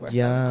them 24/7.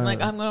 Yeah, I'm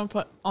like, I want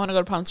to go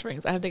to Palm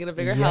Springs. I have to get a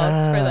bigger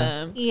house for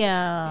them.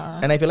 Yeah,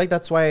 and I feel like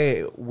that's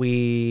why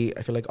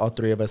I feel like all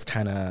three of us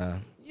kind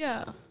of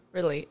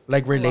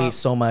relate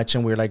so much,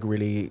 and we're like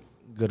really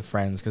good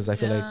friends because I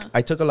feel like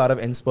I took a lot of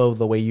inspo of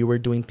the way you were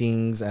doing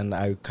things, and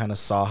I kind of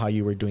saw how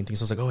you were doing things.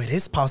 So I was like, oh, it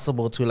is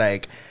possible to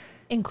like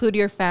include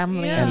your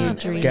family in your and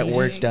dreams. get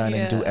work done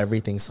and do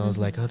everything. So I was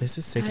like, oh, this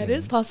is sick. It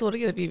is possible to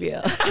get a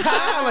BBL.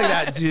 I'm like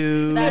that,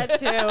 dude. That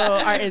too.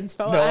 Our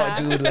inspo.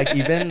 No, dude, like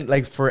even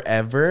like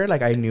forever,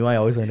 like I knew I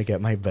always wanted to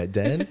get my butt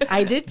done.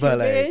 I did too, But,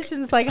 like, bitch,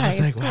 since like I high was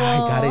like, school.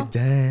 wow, I got it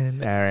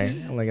done. All right.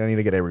 I'm like, I need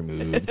to get it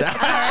removed.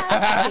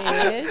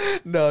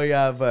 Bitch. No,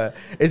 yeah, but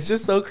it's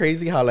just so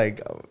crazy how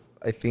like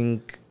I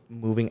think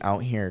moving out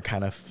here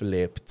kind of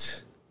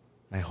flipped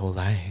my whole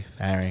life.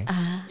 All right.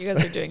 You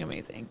guys are doing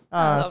amazing. Oh,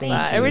 I love thank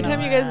that. you. Every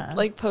time you guys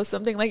like post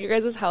something like your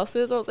guys'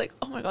 houses, I was like,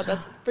 oh my God,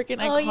 that's freaking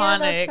Oh, iconic. yeah,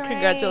 that's right.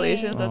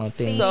 Congratulations. Oh, That's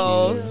thank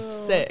so you.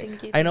 sick.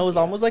 Thank you. I know it was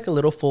almost like a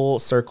little full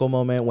circle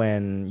moment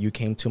when you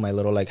came to my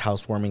little like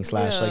housewarming /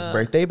 like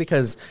birthday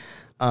because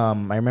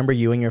I remember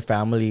you and your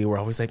family were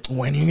always like,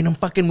 when are you gonna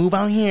fucking move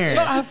out here?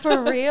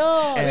 For real.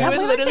 And- I would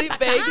muévanse literally pa'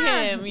 beg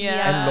acá. him.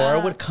 Yeah. And Laura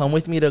would come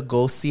with me to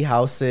go see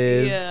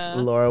houses. Yeah.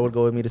 Laura would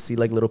go with me to see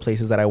like little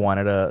places that I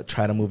wanted to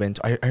try to move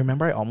into. I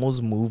remember I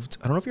almost moved.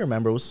 I don't know if you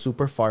remember. It was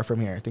super far from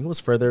here. I think it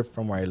was further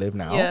from where I live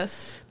now.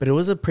 Yes. But it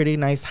was a pretty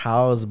nice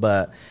house.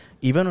 But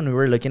even when we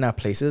were looking at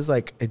places,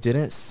 like it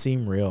didn't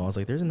seem real. I was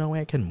like, there's no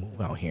way I can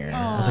move out here.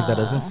 I was like, that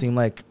doesn't seem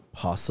like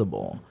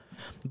possible.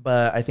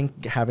 But I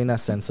think having that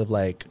sense of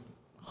like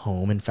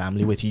home and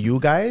family with you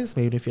guys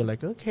made me feel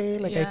like, okay,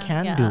 like I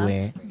can do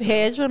it.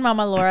 Bitch, when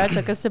Mama Laura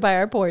took us to buy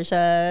our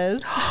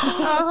Porsches.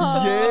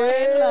 Oh,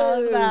 I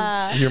love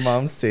that. Your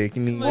mom's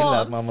taking me. We My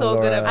love mom's Mama so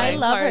Laura. good at I buying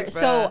love her. cars,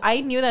 So bruh.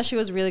 I knew that she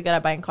was really good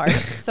at buying cars.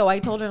 So I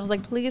told her, I was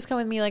like, please come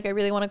with me. Like, I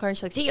really want a car. And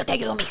she's like, sí, yo te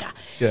ayudo, mija.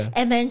 Yeah.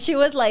 And then she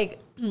was like,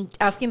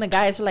 asking the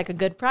guys for like a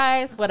good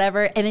price,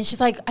 whatever. And then she's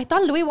like, I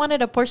thought Louis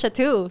wanted a Porsche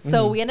too.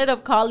 So we ended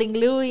up calling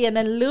Louis, and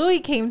then Louis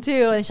came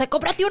too. And she's like,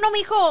 cómprate uno,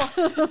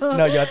 mijo.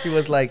 No, Yahtzee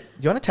was like,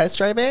 "You want to test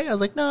drive it?" I was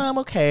like, "No, I'm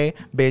okay."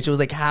 Bitch, it was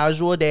like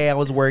casual day. I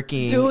was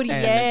working. Dude, and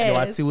yes.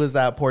 Yahtzee was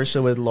at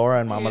Porsche with Laura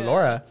and Mama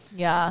Laura.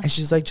 Yeah. And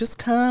she's like, "Just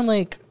come."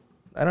 Like,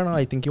 I don't know.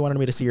 I think you wanted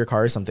me to see your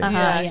car or something.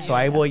 Yeah. So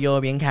I voy yo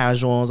bien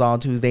casuals all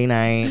Tuesday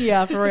night.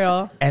 Yeah, for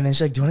real. And then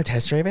she's like, "Do you want to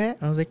test drive it?"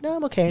 I was like, "No,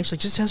 I'm okay." She's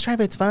like, "Just test drive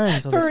it. It's fun."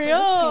 So I was For like, real.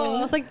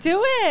 I was like,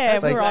 do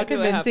it. like- We're all Exactly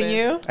what convincing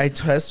you. happened. I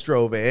test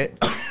drove it.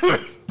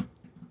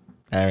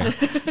 All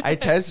right. I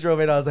test drove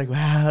it. I was like,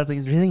 wow,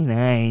 it's really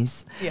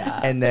nice. Yeah.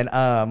 And then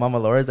Mama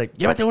Laura's like,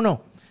 llévate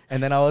uno.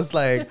 And then I was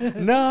like,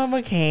 no, I'm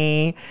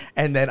okay.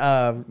 And then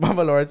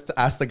Mama Laura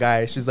asked the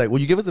guy, she's like, will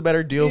you give us a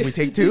better deal if we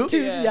take two?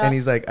 Yeah. And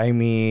he's like, I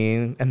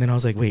mean, and then I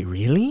was like, wait,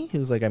 really? He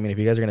was like, I mean, if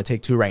you guys are going to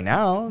take two right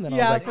now. And then I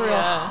was like, for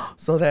real.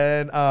 so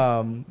then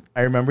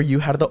I remember you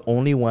had the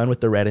only one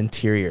with the red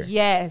interior.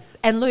 Yes.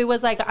 And Louis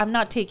was like, I'm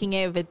not taking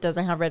it if it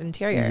doesn't have red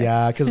interior.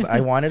 Yeah, because I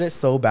wanted it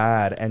so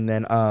bad. And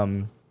then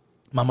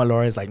Mama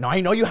Laura is like, no, I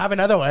know you have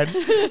another one.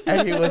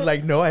 And he was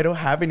like, no, I don't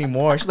have any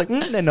more. She's like,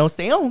 then no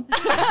sale.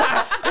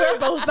 We're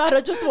both about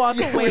to just walk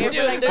away. Dude,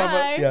 We're like,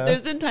 bye. Yeah.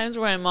 There's been times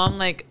where my mom,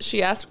 like,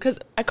 she asked, because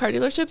at car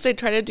dealerships, they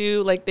try to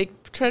do, like, they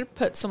try to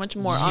put so much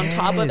more on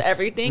top of Yes.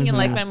 everything. And,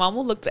 like, my mom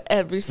will look at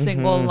every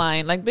single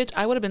line. Like, bitch,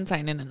 I would have been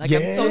signing it. Like,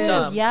 I'm so Yes.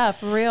 dumb. Yeah,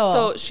 for real.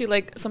 So she,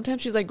 like,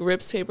 sometimes she's, like,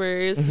 rips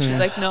papers. She's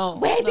like, no.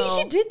 Wait, I think no.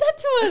 she did that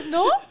to us,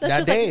 no? That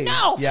she's day. like,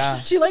 no. Yeah.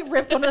 She like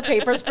ripped one of the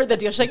papers for the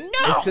deal. She's like, no.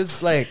 It's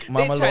because, like, They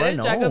Mama try Laura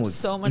to jack up knows.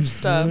 so much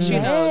stuff. She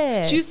knows.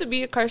 Yes. She used to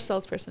be a car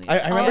salesperson.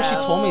 I remember she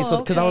told me, so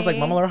because I was like, okay.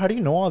 Mama Laura, how do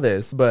you know all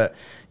this? But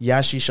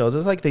yeah, she shows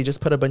us, like, they just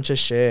put a bunch of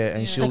shit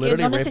and she'll Like,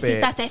 literally no rip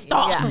necesitas it.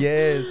 esto. Yeah.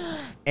 Yes.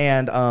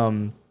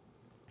 And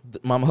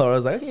Mama Laura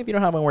was like, okay, if you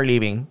don't have one, we're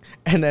leaving.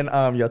 And then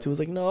Yatu was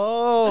like,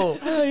 no.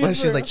 But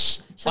she's like, shh,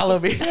 follow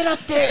me.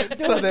 Espérate.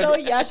 So then- no,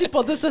 yeah, she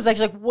pulled us to the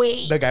section like,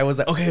 wait. The guy was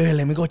like, okay,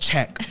 let me go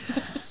check.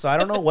 So I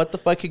don't know what the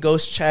fuck he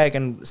goes check.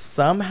 And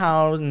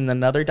somehow in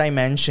another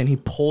dimension, he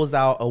pulls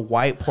out a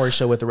white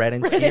Porsche with red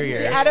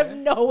interior. Out of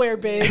nowhere,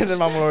 bitch. And then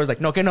Mama Laura was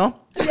like, no, que no.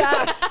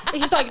 Yeah. And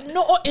he's like,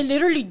 no, it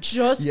literally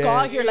just Yes.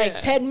 got here like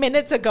 10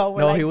 minutes ago. We're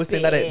No, like, he was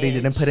saying that they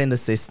didn't put it in the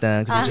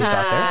system because it just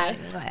got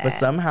there. But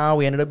somehow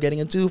we ended up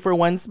getting a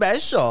 2-for-1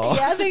 special.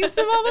 Yeah, thanks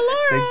to Mama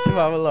Laura. Thanks to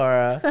Mama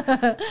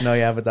Laura. No,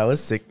 yeah, but that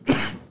was sick.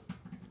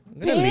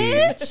 I'm gonna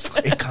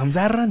leave. It comes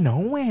out of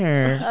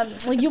nowhere.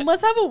 Well, you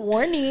must have a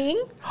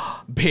warning.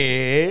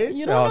 Bitch.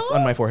 You don't It's know?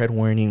 on my forehead.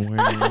 Warning,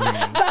 warning,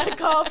 warning.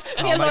 Back off.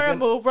 Me and am I Laura gonna-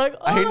 move. We're like,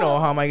 I oh. know.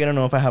 How am I going to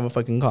know if I have a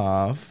fucking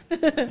cough?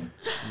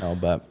 No,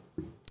 but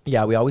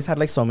yeah, we always had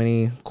like so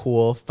many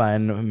cool,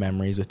 fun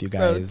memories with you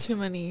Bro, guys. too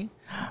many.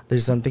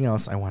 There's something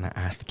else I want to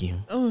ask you.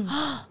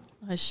 Oh,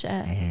 shit.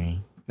 Hey.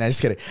 No,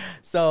 just kidding.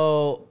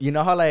 So, you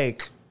know how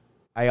like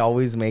I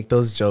always make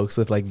those jokes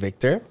with like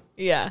Victor?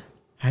 Yeah.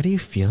 How do you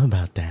feel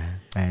about that?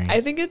 Mary? I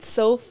think it's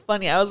so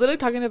funny. I was literally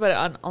talking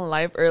about it on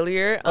live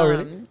earlier. Oh,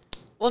 really?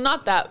 Well,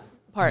 not that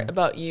part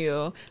about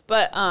you,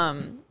 but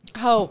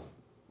how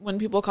when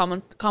people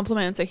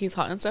compliment and say he's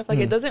hot and stuff, like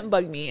it doesn't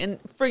bug me. And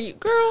for you,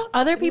 girl,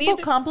 Other people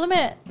neither-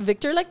 compliment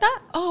Victor like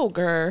that? Oh,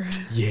 girl.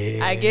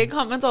 Yeah. I get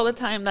comments all the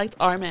time. That's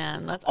our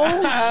man. That's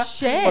Oh,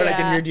 shit. Or like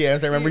in your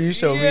DMs. I remember you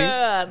showed me.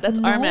 Yeah, that's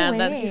our No man.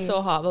 That way. he's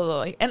so hot. Blah,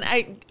 blah, blah. And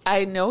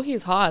I know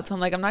he's hot, so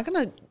I'm like, I'm not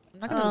gonna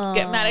not gonna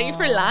get mad at you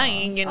for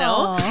lying, you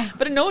know.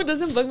 But no, it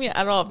doesn't bug me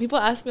at all. People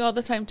ask me all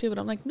the time too, but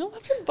I'm like, no,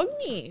 it doesn't bug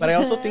me. But I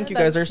also think you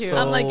guys are cute. so.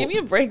 I'm like, give me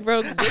a break,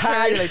 bro. Your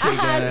turn. You're like, take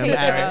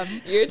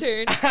them. Your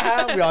turn.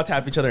 We all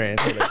tap each other in.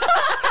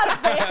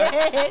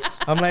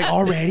 I'm like,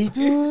 already,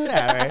 dude. All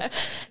right.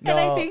 No. And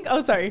I think,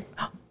 sorry.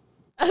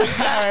 I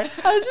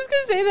was just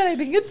gonna say that I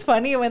think it's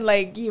funny when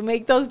like you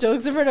make those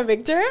jokes in front of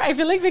Victor. I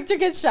feel like Victor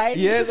gets shy. And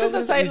Yes, he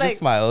just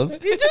smiles.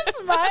 He just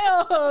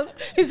smiles.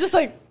 He's just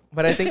like.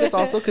 But I think it's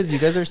also because you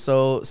guys are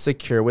so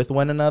secure with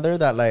one another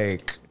that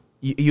like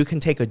you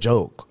can take a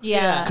joke.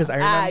 Yeah. Because I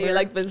remember you're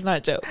like, but it's not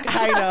a joke.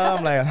 I know.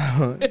 I'm like,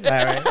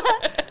 all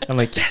right. I'm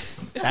like,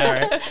 yes. All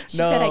right. She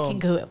said I can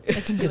go.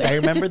 Because I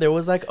remember there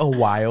was like a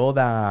while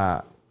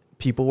that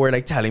people were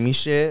like telling me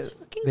shit.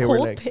 They cold,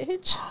 were like,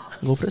 bitch.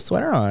 Go put a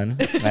sweater on.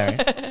 All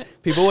right.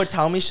 People would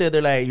tell me shit.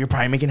 They're like, you're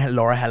probably making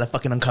Laura hella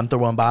fucking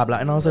uncomfortable and blah, blah.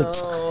 And I was like,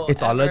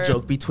 it's all a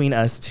joke between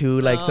us two.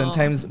 Like,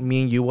 sometimes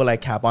me and you will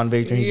like cap on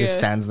Victor. And he just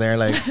stands there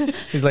like,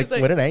 he's like,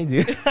 what did I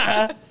do?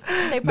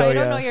 They probably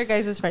don't know your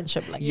guys'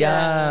 friendship like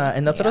that.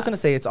 And that's what I was going to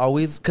say. It's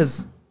always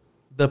because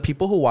the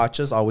people who watch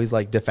us always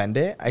like defend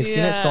it. I've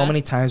seen it so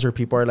many times where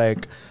people are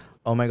like,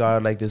 oh my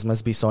God, like this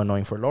must be so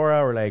annoying for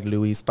Laura, or like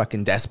Louis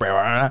fucking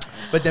desperate.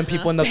 But then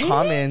people in the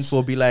comments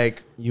will be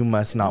like, you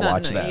must not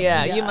watch that.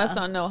 Yeah, you must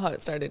not know how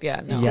it started.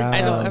 Yeah, no,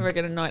 I don't ever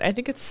get annoyed. I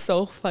think it's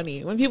so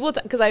funny when people,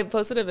 because I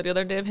posted a video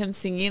the other day of him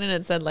singing and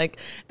it said like,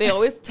 they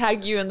always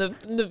tag you in the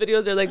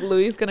videos. They're like,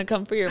 Louis is gonna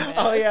come for your man.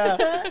 Oh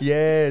yeah.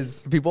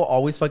 Yes. People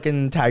always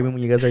fucking tag me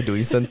when you guys are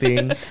doing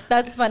something.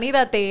 That's funny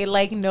that they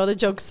like know the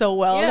joke so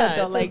well that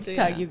they'll like actually,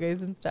 tag you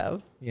guys and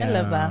stuff. Yeah. I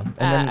love that.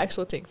 And then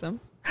actually takes them.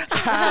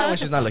 when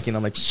she's not looking,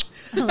 I'm like,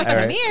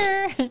 Come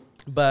here.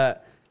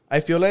 But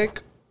I feel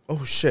like,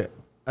 oh shit.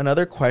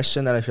 Another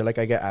question that I feel like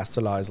I get asked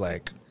a lot is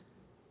like,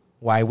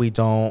 why we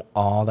don't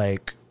all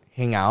like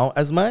hang out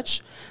as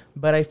much.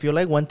 But I feel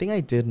like one thing I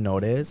did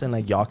notice, and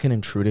like y'all can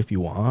intrude if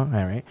you want,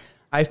 all right?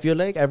 I feel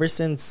like ever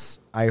since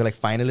I like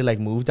finally like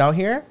moved out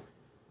here,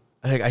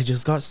 like I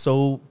just got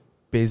so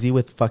busy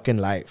with fucking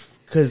life.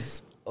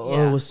 Cause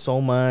it was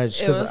so much.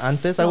 Because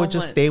antes I would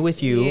just stay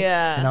with you.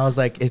 Yeah. And I was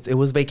like, it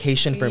was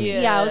vacation for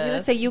me. Yeah, I was going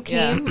to say you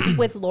came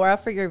with Laura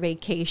for your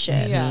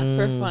vacation. Yeah,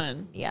 for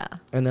fun. Yeah.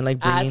 And then like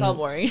it's all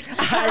boring.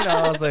 I know.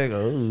 I was like,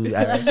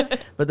 oh.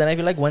 But then I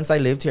feel like once I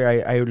lived here,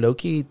 I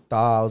low-key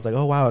thought, I was like,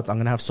 oh wow, I'm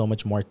going to have so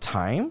much more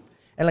time.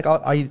 And like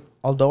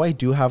although I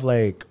do have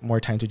like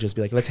more time to just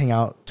be like, let's hang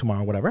out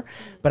tomorrow, whatever.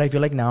 But I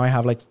feel like now I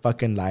have like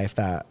fucking life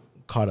that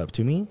caught up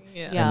to me.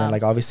 Yeah. And then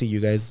like obviously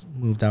you guys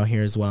moved out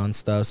here as well and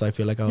stuff. So I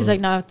feel like he's like,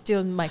 now I have to deal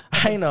with my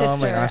I know, sister.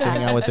 I'm like, I have to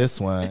hang out with this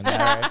one.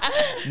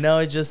 No,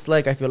 it just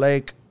like I feel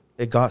like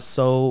it got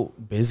so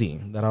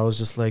busy that I was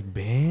just like,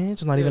 bitch,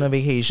 it's not even a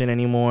vacation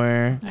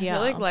anymore. I feel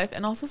like life,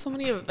 and also so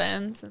many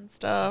events and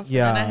stuff.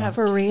 Yeah. And I have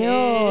for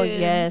real. kids.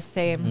 Yes,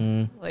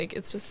 same. Like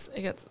it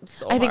gets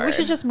so I think we hard.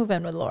 should just move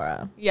in with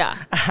Laura. Yeah.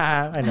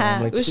 I know.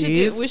 I'm like, we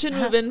should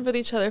move in with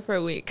each other for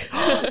a week.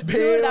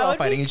 Dude, that would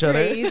fighting be each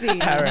crazy.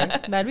 other. All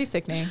right. That'd be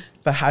sickening.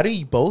 But how do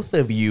you, both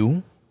of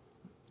you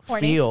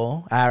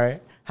feel? All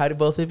right. How do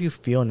both of you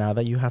feel now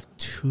that you have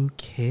 2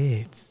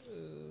 kids?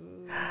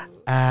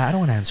 I don't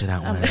want to answer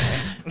that one.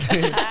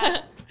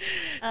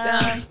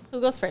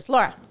 Who goes first?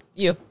 Laura.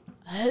 You.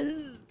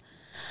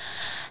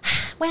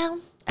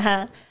 Well,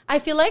 I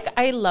feel like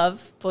I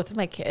love both of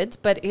my kids,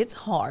 but it's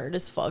hard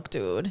as fuck,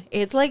 dude.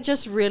 It's like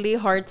just really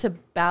hard to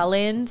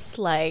balance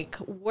like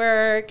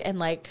work and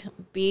like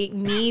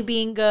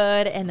being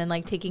good and then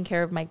like taking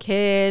care of my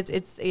kids.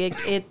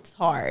 It's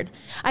hard.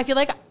 I feel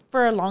like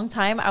for a long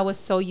time, I was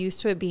so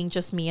used to it being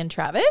just me and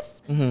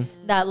Travis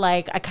that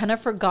like I kind of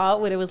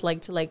forgot what it was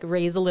like to like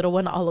raise a little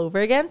one all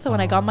over again. So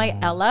when I got my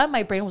Ella,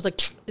 my brain was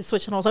like it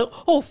switched and I was like,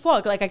 oh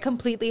fuck, like I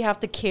completely have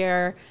to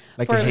care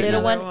like for a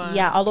little one. one.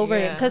 Yeah, all over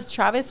again. Because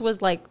Travis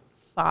was like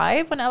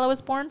 5 when Ella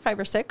was born, 5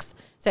 or 6.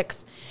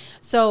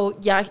 So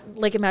yeah,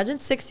 like imagine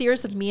 6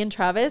 years of me and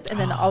Travis, and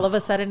then all of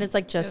a sudden it's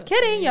like, just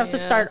kidding, you have to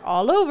start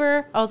all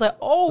over. I was like,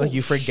 oh, like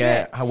you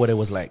forget what it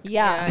was like.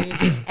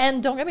 Yeah.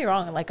 And don't get me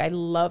wrong, like I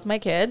love my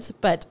kids,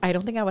 but I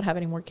don't think I would have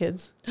any more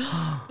kids.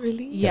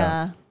 Really?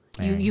 Yeah.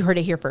 You heard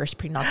it here first,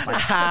 pretty not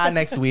smart.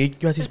 Next week,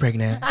 Yossi's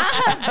pregnant.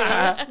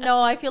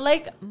 No, I feel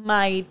like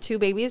my 2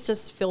 babies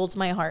just fills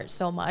my heart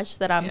so much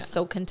that I'm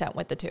so content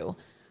with the 2.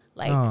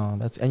 Like,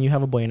 and you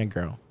have a boy and a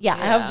girl. Yeah,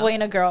 I have a boy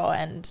and a girl,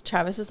 and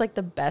Travis is like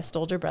the best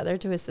older brother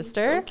to his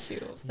sister. So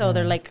cute. So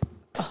they're like,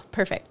 oh,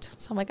 perfect.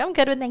 So I'm like, I'm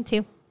good with them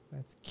too.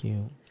 That's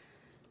cute.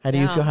 How do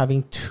you feel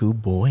having 2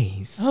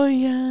 boys? Oh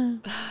yeah,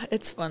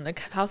 it's fun. The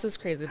house is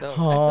crazy though. I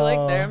feel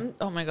like they're,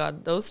 oh my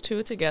god, those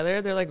 2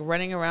 together, they're like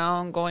running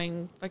around,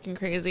 going fucking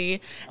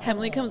crazy.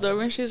 Hemley comes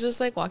over and she's just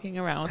like walking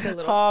around with her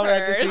little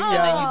purse, and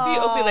then you see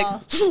Oakley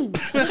like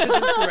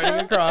Just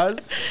running across.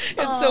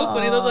 It's so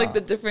funny though, like the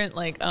different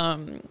like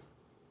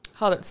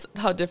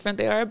how different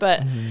they are.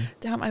 But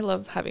damn, I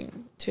love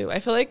having 2. I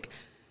feel like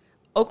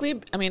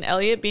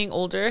Elliot being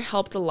older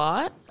helped a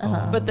lot.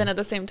 But then at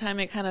the same time,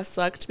 it kind of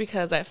sucked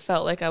because I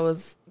felt like I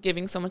was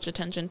giving so much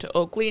attention to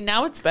Oakley.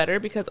 Now it's better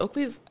because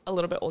Oakley's a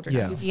little bit older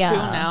now. He's 2 Yeah.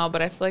 now,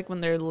 but I feel like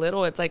when they're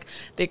little, it's like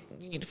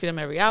you need to feed them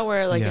every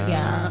hour. Like,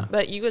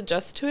 but you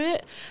adjust to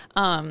it.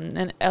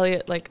 And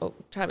Elliot, like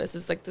Travis,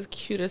 is like the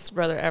cutest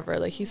brother ever.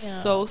 Like he's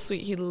so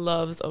sweet. He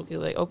loves Oakley.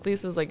 Like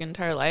Oakley's his like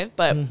entire life,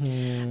 but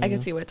I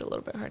can see why it's a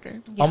little bit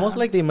harder. Almost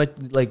like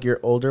like your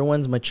older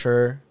ones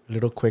mature a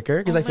little quicker,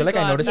 because I feel like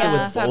I noticed it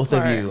with both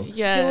of you.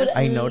 Yes.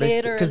 I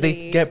noticed because they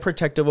get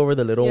protective over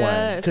the little one.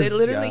 Yes, it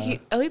literally.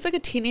 Elliot's like a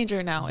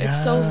teenager now.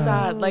 It's so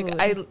sad.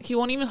 Like he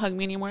won't even hug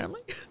me anymore. I'm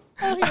like,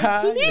 Give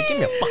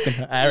me a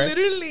fucking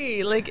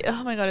literally, like,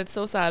 oh my god, it's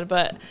so sad.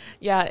 But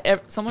yeah,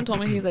 someone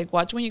told me, he's like,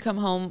 watch when you come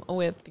home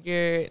with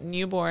your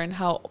newborn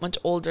how much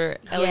older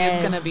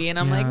Elliot's gonna be, and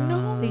I'm like,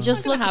 no, They it's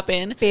just not gonna look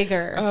happen.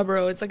 bigger.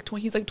 Bro, it's like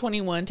he's like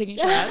 21 taking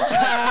shots.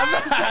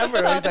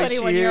 Bro, he's like,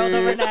 21-year-old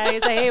cheers. overnight.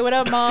 He's like, hey, what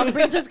up, mom?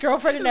 Brings his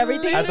girlfriend and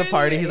everything. At the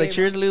party, he's like,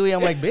 cheers, Louie.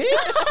 I'm like, bitch.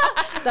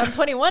 So I'm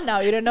 21 now.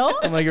 You didn't know?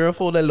 I'm like, you're a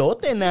full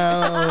elote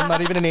now. I'm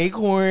not even an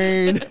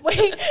acorn.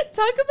 Wait,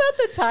 talk about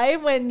the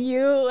time when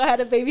you had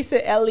to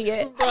babysit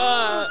Elliot.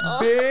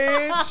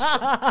 Bitch.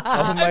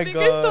 Oh my I think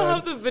I still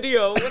have the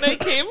video when I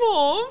came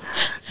home.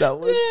 That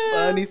was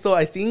funny. So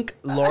I think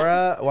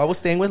Laura, I was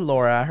staying with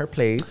Laura at her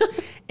place.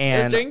 It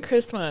was And during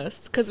Christmas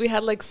because we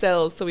had like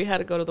sales, so we had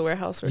to go to the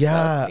warehouse for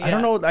stuff. I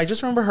don't know. I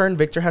just remember her and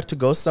Victor had to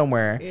go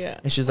somewhere. Yeah.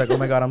 And she's like, oh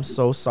my God, I'm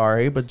so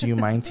sorry, but do you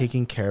mind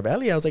taking care of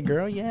Elliot? I was like,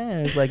 girl,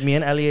 yes. Like me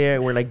and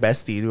Elliot were like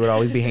besties. We would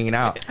always be hanging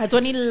out. That's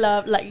when he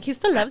loved, like, he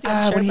still loves you.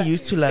 I'm sure, when he but-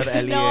 used to love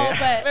Elliot. No,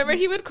 but Remember,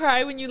 he would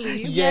cry when you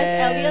leave.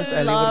 Yes, Elliot would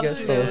get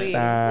loves so Louis.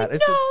 sad.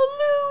 It's 'cause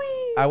Louis.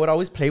 I would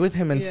always play with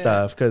him and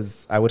stuff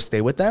because I would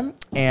stay with them.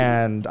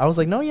 And I was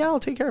like, no, yeah, I'll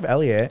take care of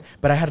Elliot.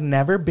 But I had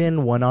never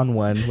been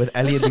one-on-one with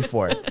Elliot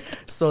before.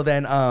 So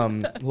then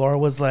Laura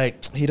was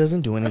like, he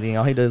doesn't do anything.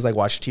 All he does is like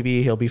watch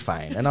TV. He'll be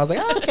fine. And I was like,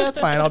 oh, okay,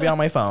 that's fine. I'll be on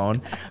my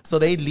phone. So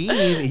they leave.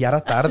 Y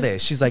era tarde.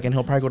 She's like, and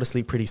he'll probably go to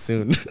sleep pretty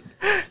soon.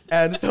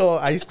 And so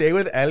I stay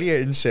with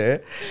Elliot and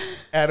shit.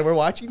 And we're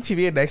watching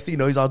TV, and next thing you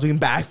know, he's all doing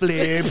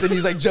backflips and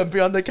he's like jumping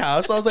on the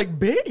couch. So I was like,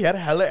 bitch, he had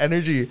hella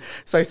energy.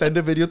 So I sent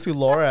a video to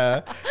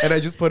Laura and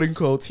I just put in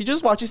quotes, he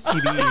just watches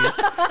TV.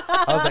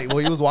 I was like, well,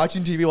 he was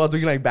watching TV while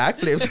doing like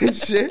backflips and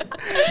shit.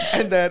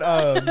 And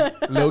then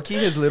low-key,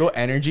 his little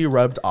energy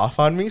rubbed off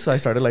on me. So I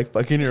started like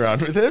fucking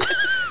around with him.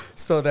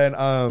 So then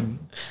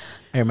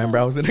I remember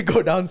I was gonna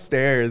go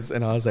downstairs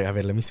and I was like, I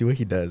mean, let me see what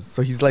he does.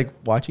 So he's like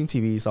watching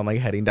TV, so I'm like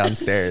heading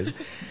downstairs.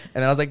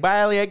 And then I was like,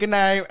 bye, Elliot, good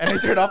night. And I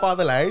turned off all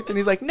the lights and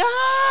he's like, no.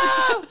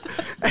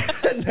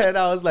 And then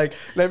I was like,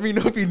 let me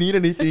know if you need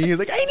anything. He's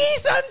like, I need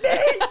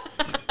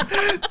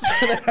something.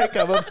 So then I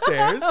come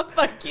upstairs. Oh,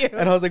 fuck you.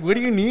 And I was like, what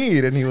do you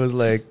need? And he was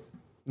like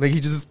he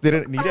just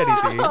didn't need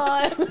anything.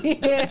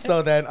 Oh,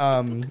 So then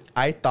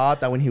I thought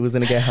that when he was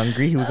gonna get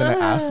hungry, he was gonna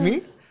ask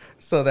me.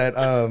 So that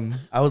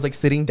I was like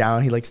sitting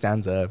down, he like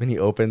stands up and he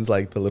opens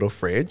like the little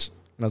fridge.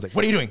 And I was like,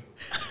 what are you doing?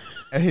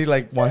 And he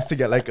like wants to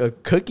get like a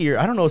cookie or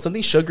I don't know,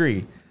 something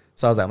sugary.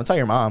 So I was like, I'm gonna tell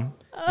your mom.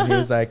 And he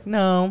was like,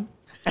 no.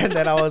 And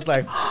then I was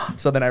like,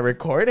 so then I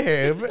record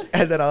him.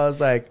 And then I was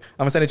like, I'm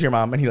gonna send it to your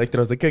mom. And he like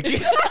throws a cookie.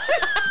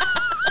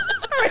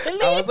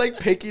 I was like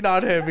picking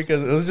on him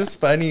because it was just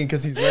funny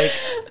because he's like,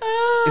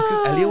 it's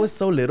because Elliot was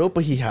so little,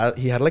 but he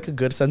had like a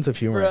good sense of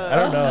humor. I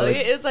don't know.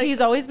 Elliot is like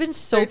he's always been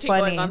so 13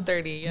 funny. going on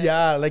 30. Yes.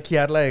 Yeah, like he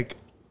had like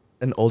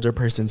an older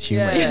person's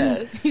humor.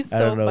 Yes. He's I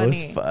so don't know. funny.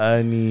 It was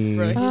funny.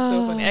 Bro, he's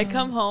so funny. I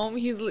come home,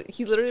 he's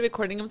literally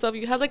recording himself.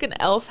 You had like an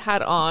elf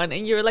hat on,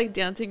 and you were like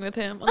dancing with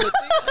him on the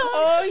thing.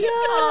 Oh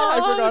yeah,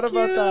 I forgot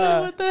about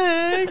that. What the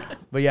heck?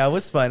 But yeah, it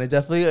was fun. It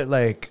definitely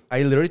like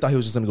I literally thought he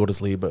was just gonna go to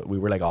sleep, but we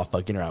were like all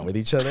fucking around with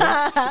each other.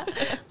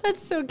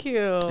 That's so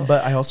cute.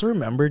 But I also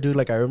remember, dude,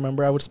 like I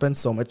remember I would spend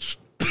so much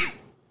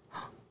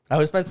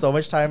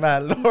time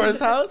at Laura's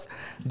house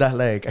that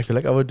like I feel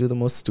like I would do the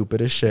most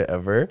stupidest shit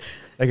ever.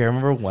 Like I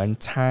remember one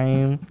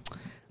time,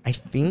 I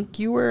think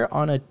you were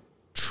on a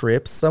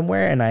trip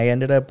somewhere and I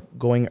ended up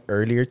going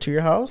earlier to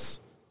your house.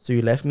 So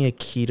you left me a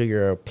key to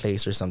your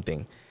place or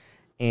something.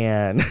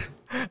 And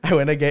I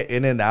went to get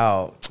in and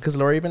out because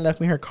Laura even left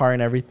me her car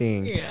and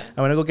everything. Yeah.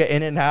 I went to go get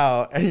in and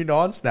out. And you know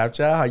on Snapchat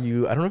how I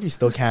don't know if you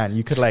still can,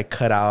 you could like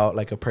cut out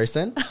like a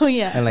person. Oh,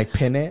 yeah. And like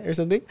pin it or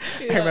something.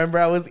 I remember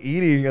I was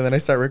eating and then I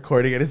start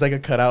recording and it's like a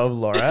cutout of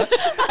Laura.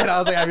 And I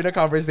was like having a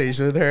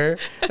conversation with her.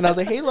 And I was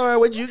like, hey Laura,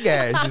 what'd you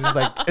get? And she's just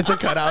like, it's a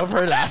cutout of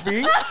her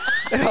laughing.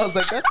 And I was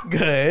like, that's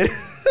good.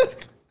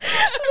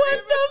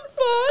 What the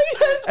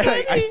fuck? And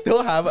I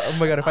still have, oh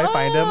my God, if I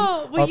find them,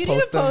 Well, I'll you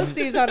need to post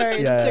these on our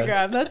Yeah.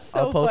 Instagram. That's so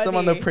funny. I'll post them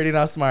on the Pretty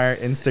Not Smart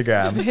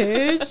Instagram.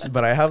 page.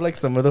 But I have like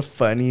some of the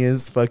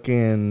funniest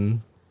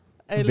fucking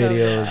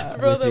videos.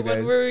 Bro, with the you one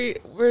guys.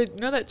 where you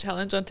know that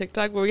challenge on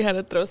TikTok where we had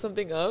to throw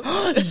something up?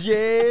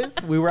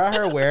 Yes, we were at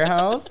her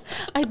warehouse.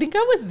 I think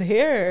I was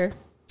there.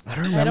 I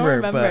don't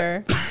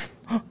remember. But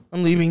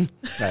I'm leaving.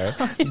 No.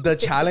 The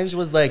challenge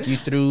was like you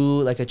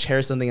threw like a chair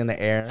or something in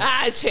the air.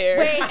 Chair.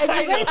 Wait, and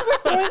you guys were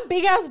throwing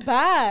big ass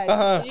bags.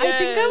 I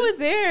think I was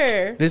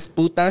there. This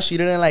puta, she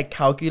didn't like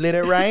calculate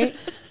it right.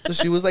 So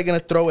she was like gonna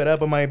throw it up,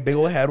 but my big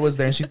old head was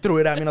there, and she threw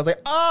it at me, and I was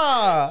like,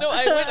 ah. No,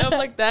 I went up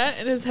like that,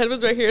 and his head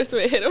was right here, so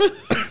it hit him.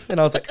 And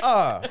I was like,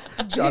 ah.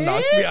 John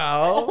knocked me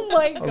out. Oh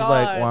my God. I was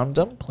like, well, I'm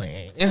done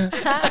playing.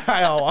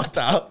 I all walked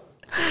out.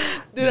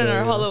 Dude, in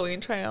our Halloween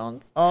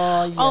try-ons.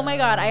 Oh, yeah. Oh my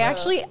God. I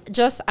actually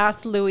just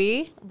asked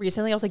Louis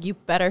recently. I was like, you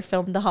better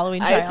film the Halloween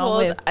try-on told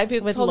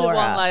with him Laura.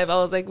 on live. I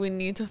was like, we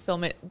need to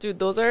film it. Dude,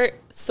 those are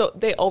so,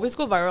 they always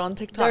go viral on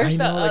TikTok. They're I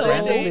know, like, so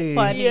randomly.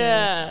 funny.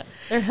 Yeah.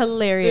 They're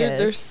hilarious.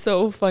 They're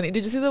so funny.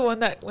 Did you see the one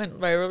that went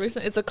viral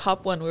recently? It's a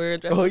cop one where we were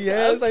dressed Oh, as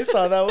yes. cops. I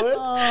saw that one.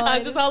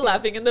 I'm just all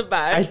laughing in the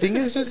back. I think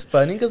it's just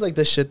funny because like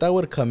the shit that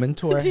would come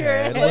into our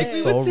head Like, was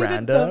we so would say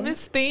random. the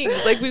dumbest things.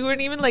 Like, we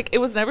weren't even like, it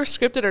was never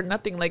scripted or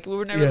nothing. Like, we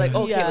were never Yeah. like,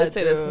 okay, Yeah, let's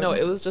say this. dude. No,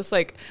 it was just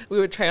like, we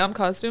would try on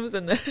costumes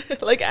and then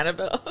like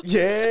Annabelle.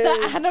 Yeah.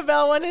 The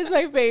Annabelle one is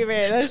my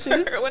favorite. That shit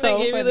is When so I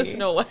gave you the funny.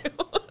 Snow White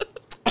one.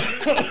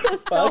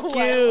 Fuck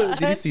you.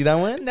 Did you see that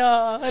one?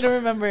 No, I don't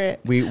remember it.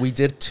 We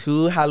did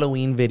 2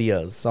 Halloween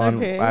videos. So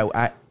Okay.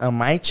 on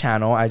my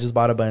channel, I just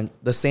bought a bunch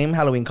the same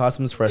Halloween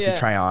costumes for us to Yeah.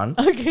 try on.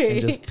 Okay.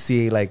 And just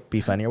see like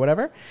be funny or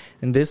whatever.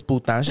 And this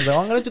putan, she's like, oh,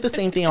 I'm gonna do the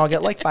same thing. I'll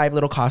get like 5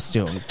 little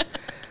costumes.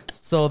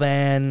 So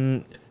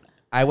then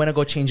I went to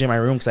go change in my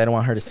room because I don't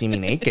want her to see me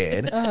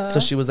naked. So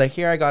she was like,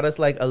 here, I got us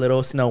like a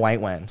little Snow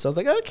White one. So I was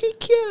like, okay,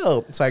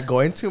 cute. So I go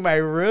into my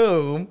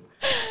room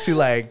to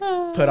like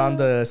put on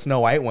the Snow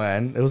White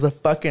one. It was a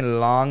fucking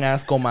long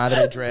ass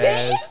comadre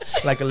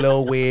dress, like a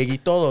little wig y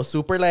todo,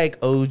 super like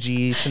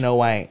OG Snow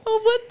White.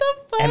 Oh, what the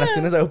fuck? And as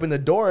soon as I opened the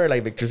door,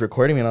 like Victor's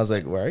recording me, and I was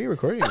like, "Why are you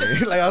recording me?"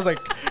 Like I was like,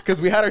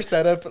 because we had our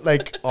setup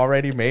like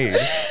already made.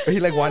 But he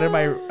like wanted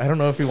I don't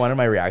know if he wanted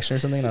my reaction or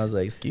something. And I was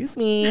like, "Excuse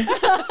me."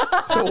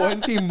 So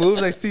once he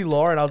moves, I see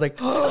Laura, and I was like,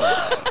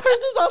 Hers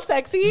is all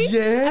sexy.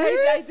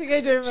 "Yes." I think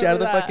I do remember She had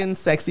the that. fucking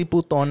sexy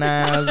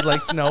putonas,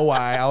 like Snow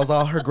White. I was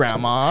all her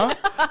grandma.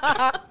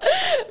 I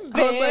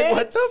was like,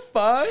 "What the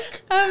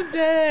fuck?" I'm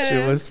dead. She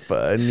was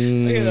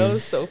funny. Okay, that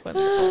was so funny.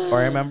 Or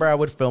I remember I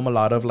would film a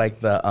lot of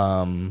like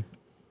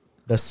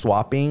the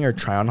swapping or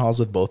try-on hauls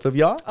with both of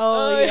y'all.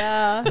 Oh,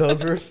 yeah.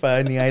 Those were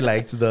funny. I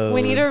liked those.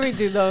 We need to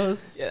redo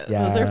those. Yeah.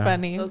 Yeah. Those are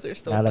funny. Those are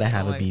so Now that I funny.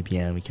 have I'm a like,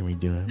 BBM, we can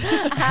redo them.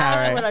 All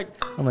right. We're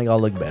like, I'm like, I'll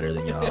look better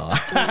than y'all.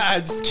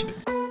 Just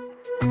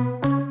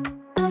kidding.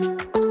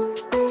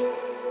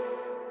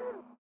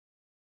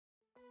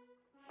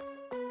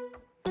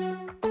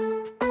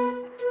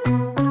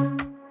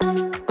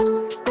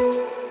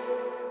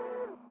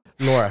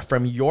 Laura,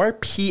 from your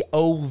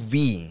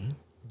POV,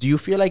 do you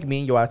feel like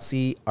me and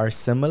Yoatzi are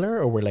similar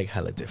or we're like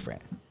hella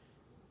different?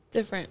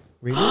 different.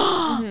 Really?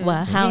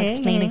 well, how? Yeah.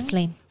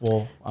 Explain.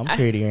 Well, I'm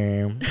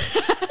prettier.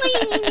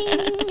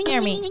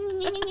 Hear me.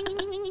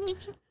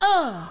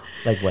 Oh.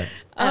 Like what?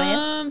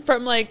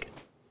 From like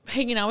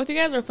hanging out with you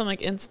guys, or from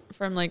like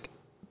from like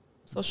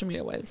social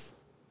media wise.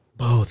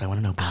 Both. I want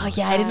to know both. Oh,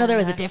 yeah. I didn't know there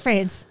was a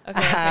difference.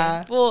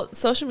 Okay. Well,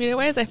 social media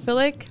wise, I feel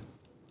like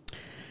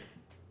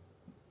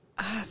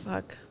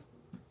fuck.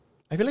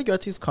 I feel like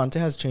Yoatzi's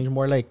content has changed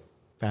more like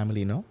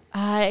family, no?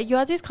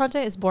 Yoazi's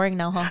content is boring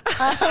now, huh?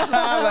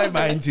 Like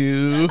mine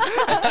too.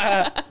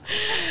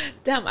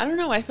 Damn, I don't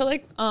know. I feel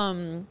like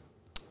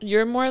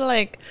you're more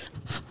like,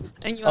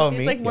 and you Oh,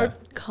 me? like more Yeah.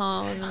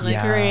 calm and like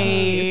Yeah.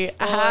 Great.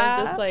 peaceful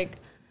and just like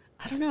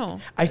I don't know.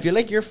 I feel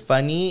like you're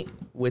funny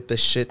with the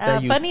shit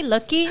that you Funny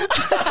looking.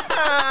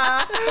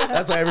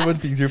 That's why everyone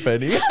thinks you're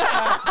funny.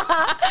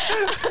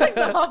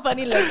 All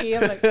funny looking.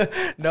 I'm like,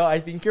 No, I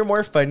think you're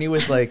more funny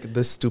with like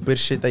the stupid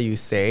shit that you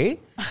say.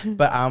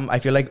 But I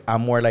feel like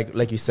I'm more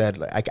like you said,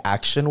 like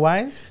action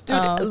wise. Dude,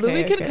 Oh, okay,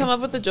 Louis can okay. come up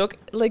with a joke.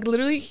 Like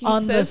literally, he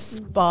On the says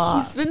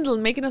spot. he's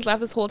been making us laugh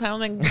this whole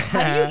time. I'm like,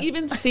 how do you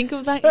even think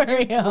of that For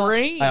in your real.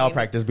 brain? I all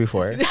practiced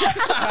before. I'm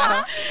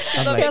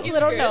he like, has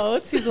little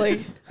notes. He's like,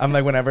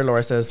 whenever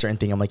Laura says a certain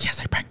thing, I'm like, yes,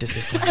 I practiced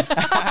this one.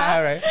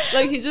 Right?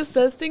 Like he just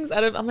says things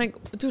out of. I'm like,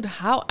 dude,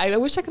 how? I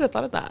wish I could have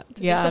thought of that.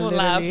 To make yeah, someone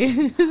laugh.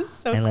 literally.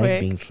 So I quick. like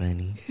being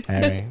funny. All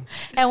right.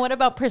 And what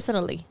about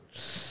personally?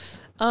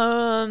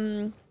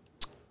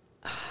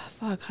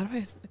 Fuck. How do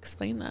I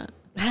explain that?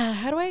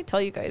 How do I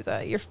tell you guys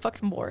that? You're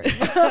fucking boring.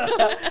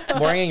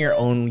 Boring in your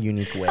own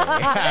unique way.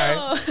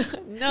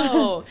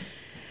 No,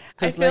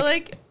 I 'Cause, feel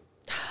like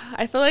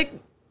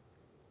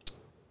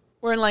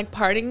we're in like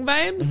partying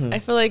vibes. Mm-hmm. I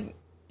feel like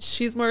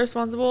she's more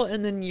responsible,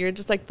 and then you're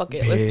just like, fuck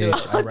it, let's do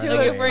Bitch, it. I'll Like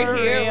run if we're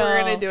away. here, we're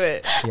real. gonna do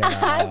it.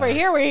 Yeah. we're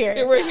here.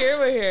 If we're here,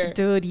 we're here.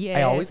 Dude, yeah.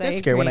 I always get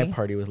scared when I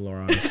party with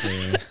Laura,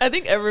 honestly. I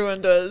think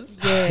everyone does.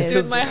 Yes.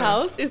 Dude, my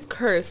house is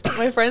cursed.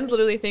 My friends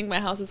literally think my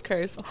house is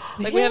cursed.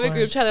 Like we have a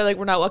group chat. They're like,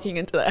 we're not walking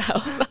into that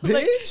house. I'm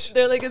like, Bitch.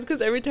 they're like, it's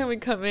because every time we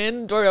come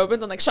in, door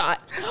opens. I'm like,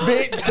 shot.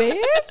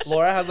 Bitch.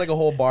 Laura has like a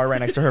whole bar right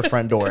next to her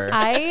front door.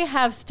 I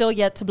have still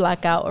yet to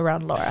black out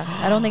around Laura.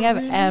 I don't think I've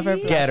ever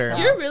blacked Get her. out.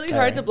 You're really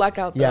hard to black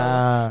out though.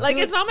 Yeah. Like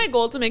it's not my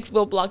goal to make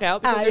people block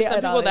out because there's I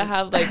some know, people that it's-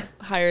 have like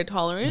higher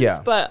tolerance.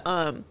 Yeah. But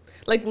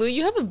like Lou,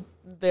 you have a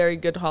very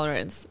good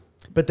tolerance.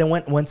 But then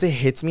once it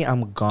hits me,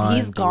 I'm gone.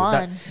 He's dude.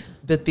 gone.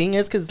 The thing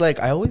is, because like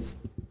I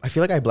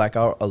feel like I black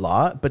out a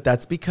lot, but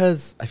that's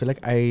because I feel like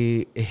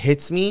it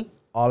hits me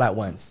all at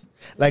once.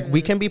 Like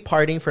we can be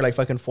partying for like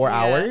fucking 4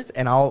 hours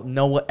and I'll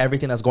know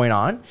everything that's going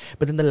on.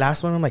 But then the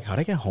last one, I'm like, how'd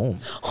I get home?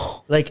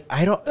 Like,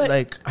 I don't,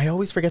 like, I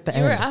always forget the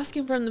end. You were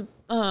asking from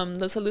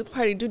the salute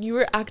party, dude. You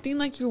were acting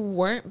like you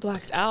weren't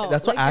blacked out.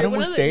 That's what Adam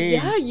was saying.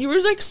 Yeah, you were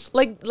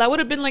like that would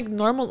have been like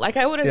normal. Like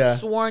I would have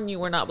sworn you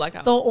were not blacked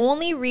out. The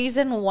only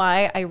reason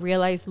why I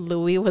realized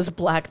Louis was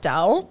blacked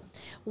out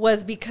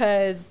was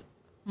because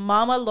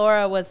Mama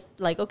Laura was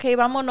like, okay,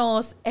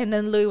 vámonos. And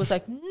then Louis was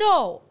like,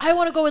 no, I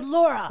want to go with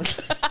Laura.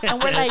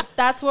 And we're like,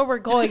 that's where we're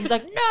going. He's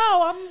like,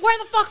 no, where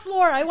the fuck's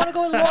Laura? I want to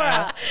go with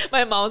Laura.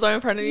 My mom was right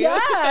in front of you.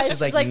 Yeah. She's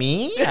like,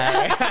 me?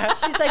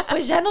 She's like,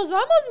 pues ya nos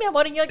vamos, mi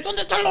amor. And you're like,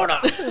 ¿dónde está Laura?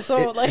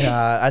 So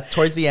like,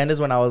 towards the end is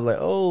when I was like,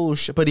 oh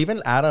shit. But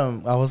even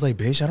Adam, I was like,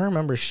 bitch, I don't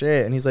remember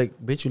shit. And he's like,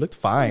 bitch, you looked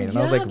fine. And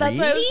I was like, that's really?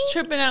 why I was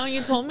tripping out when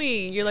you told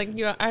me. You're like,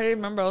 I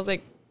remember. I was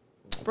like,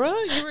 bro,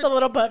 you were the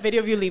little butt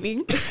video of you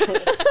leaving.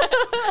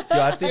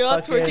 You're all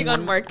twerking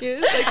on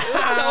Marcus. Like, it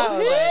was so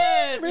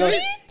good. Really?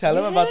 No, tell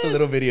him about the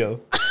little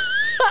video.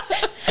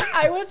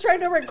 I was trying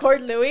to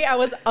record Louis. I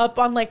was up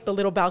on like the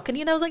little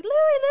balcony and I was like, Louis,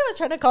 I was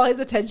trying to call his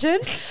attention.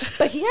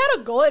 But he had a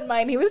goal in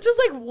mind. He was just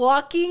like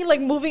walking,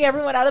 like moving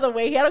everyone out of the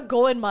way. He had a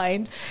goal in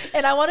mind.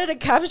 And I wanted to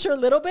capture a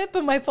little bit,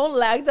 but my phone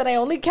lagged and I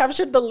only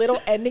captured the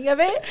little ending of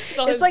it.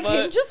 It's like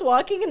him just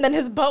walking and then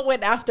his butt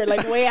went after,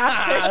 like way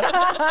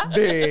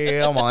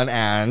after. Come on,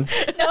 Aunt.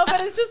 No, but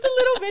it's just a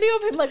little video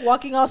of him like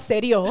walking all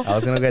serio. I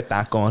was going to get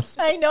tacos.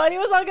 I know. And he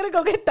was all going to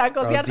go get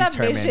tacos. He had that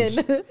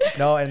vision.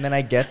 No, and then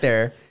I get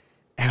there.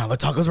 And all the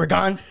tacos were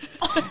gone.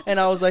 And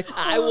I was like,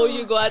 will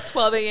you go at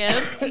 12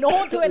 a.m.?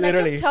 No, dude. And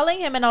Literally. I kept telling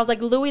him, and I was like,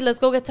 Louis, let's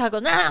go get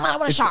tacos. Nah, I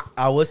want to shop.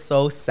 I was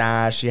so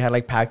sad. She had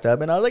like packed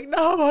up, and I was like,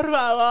 no, por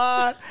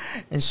favor.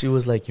 And she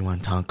was like, you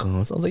want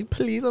tacos? I was like,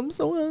 please, I'm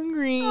so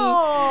hungry.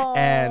 Aww.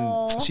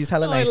 And she's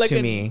hella nice like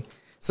to me.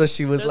 So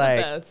she was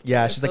like,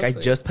 yeah, she's so like, I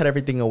sweet. just put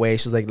everything away.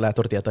 She's like, la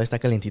tortilla toda está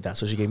calentita.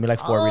 So she gave me like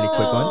 4 really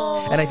quick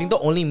ones. And I think the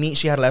only meat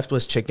she had left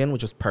was chicken,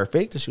 which was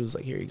perfect. And she was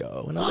like, here you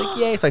go. And I was like,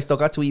 yay. So I still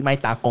got to eat my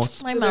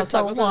tacos. My mouth's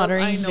all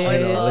watering. I know. I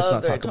know. I Let's love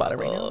not their talk about it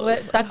right now. What,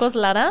 tacos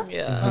Lara?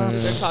 Yeah, dude,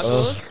 their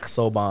tacos. Ugh,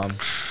 so bomb.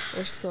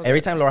 They're so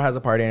Every time Laura has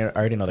a party, I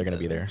already know they're going to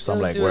be there. So I'm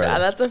like, dude, where?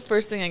 that's the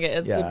first thing I get.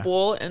 It's Yeah. a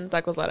bowl and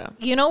tacos Lara.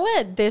 You know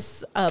what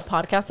this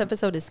podcast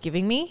episode is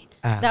giving me?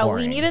 That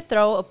boring. we need to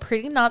throw a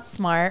pretty not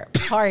smart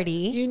party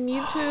You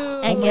need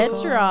to and get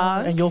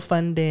drunk. And you'll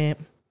fund it.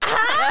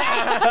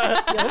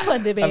 You'll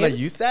fund it, babe. I'm like,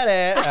 you said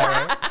it. All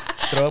right.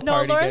 Throw a No,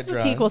 party, Laura's get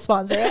Boutique drunk. will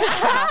sponsor it.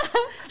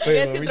 You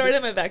guys can throw it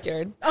in my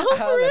backyard. Oh, for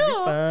that'd be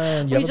real?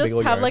 fun. You We have a just big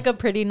old have yard. like a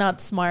pretty not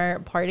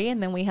smart party,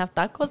 and then we have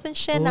tacos and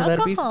shit and Ooh,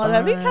 that'd be alcohol.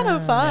 That'd be kind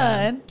of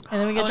fun. fun.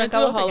 And then we I get want drunk to do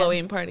all a over again.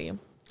 Halloween party.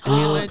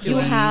 You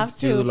have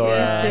do, to,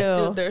 Laura. please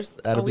do. Dude, there's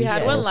That'll we be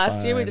had so one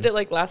last year. We fun. did it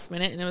like last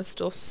minute, and it was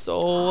still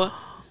so.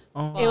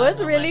 It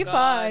was Oh really my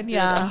God, fun. dude.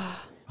 Yeah.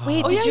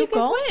 Wait, Oh, did yeah, you you guys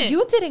go? went.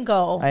 You didn't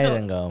go. I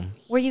didn't go.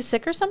 Were you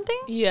sick or something?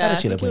 Yeah, Had a I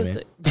Chile think it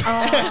was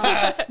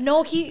appointment.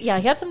 No, he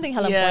had something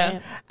hella Yeah.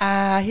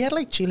 important. He had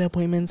like Chile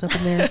appointments up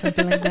in there or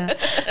something like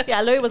that.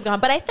 Yeah, Louis was gone,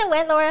 but I still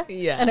went, Laura.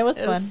 Yeah, and it was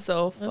fun.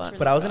 so fun.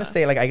 But I was gonna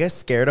say, like, I get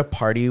scared to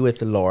party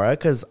with Laura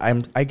because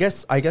I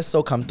guess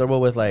so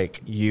comfortable with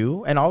like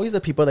you, and always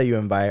the people that you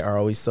invite are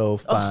always so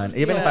fun.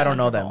 Even if I don't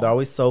know them, they're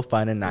always so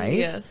fun and nice.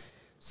 Yes.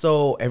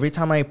 So every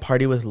time I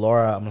party with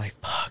Laura, I'm like,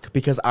 fuck,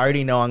 because I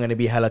already know I'm gonna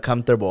be hella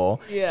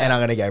comfortable and I'm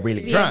gonna get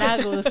really Bien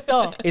drunk. a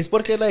gusto. It's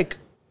porque like,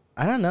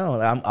 I don't know.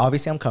 I'm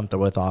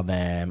comfortable with all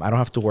them. I don't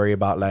have to worry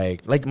about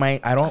like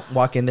I don't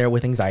walk in there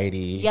with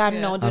anxiety. Yeah,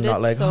 no, dude, I'm not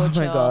it's like, so oh my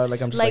chill. God,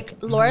 like, I'm just like,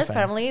 Laura's fine.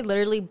 family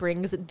literally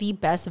brings the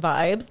best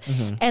vibes.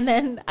 And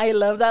then I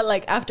love that,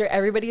 like, after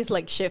everybody's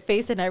like shit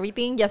faced and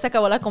everything, ya se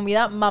acabó la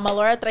comida, Mama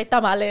Laura trae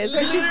tamales.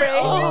 And she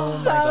brings Oh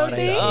my God,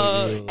 something. I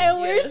love you.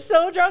 And we're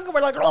so drunk and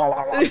we're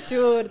like,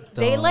 dude,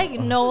 they like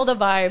know the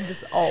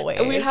vibes always.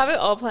 We have it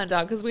all planned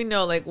out because we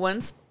know like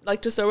once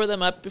like to sober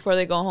them up before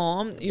they go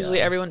home. Usually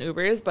everyone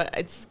Ubers, but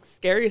it's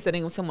scary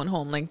sitting with someone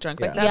home like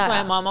drunk. Like that's Yeah.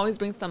 why mom always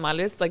brings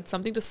tamales, like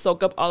something to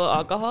soak up all the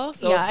alcohol.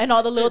 So yeah, and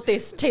all the little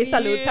taste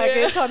salud Yeah.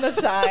 packets on the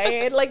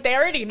side. Like they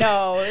already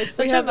know. It's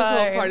such we a have this whole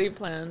vibe. party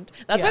planned.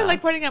 That's why I Yeah.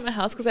 like partying at my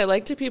house because I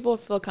like to people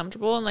feel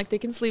comfortable and like they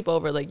can sleep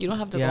over. Like you don't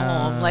have to go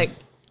Yeah. home. Like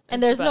And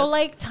it's there's the no best.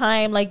 like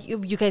time. Like you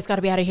guys got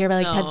to be out of here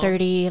by like No.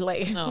 10:30.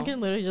 Like No. we can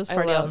literally just I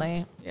party all loved-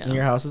 night. Yeah. And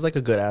your house is like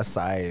a good ass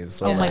size.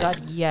 So Oh my like, god,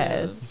 you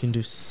yes. can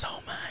do so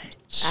much.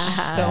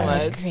 So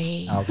much.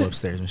 Great. I'll go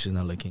upstairs when she's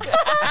not looking.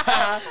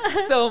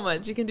 So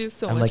much. You can do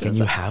so I'm much. like, and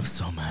you inside. have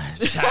so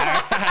much.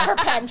 Her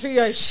pantry.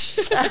 Do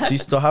you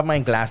still have my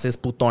glasses,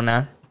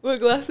 putona? What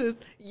glasses?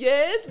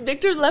 Yes,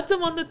 Victor left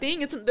them on the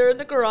thing. They're in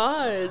the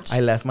garage. I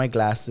left my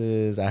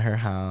glasses at her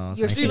house.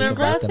 Your and I think senior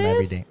about them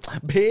every day.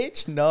 glasses?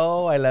 Bitch,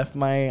 no. I left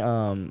my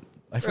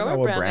I forgot What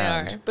what brand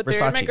brand. they are, but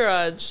they're in my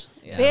garage.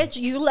 Yeah. Bitch,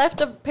 you left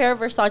a pair of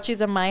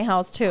Versace's in my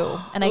house too,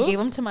 and I gave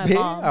them to my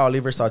mom. I'll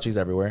leave Versace's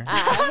everywhere.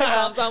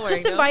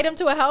 Just invite him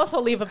to a house.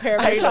 He'll leave a pair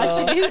of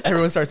Versace's.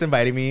 Everyone starts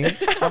inviting me.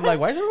 I'm like,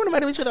 why is everyone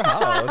inviting me to their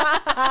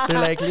house? They're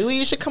like, Louis,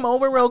 you should come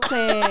over real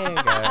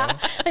quick.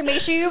 Like,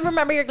 make sure you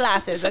remember your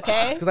glasses,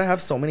 okay? It's because I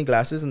have so many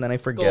glasses and then I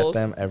forget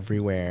them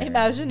everywhere.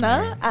 Imagine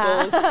that.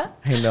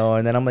 I know.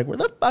 And then I'm like, where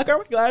the fuck are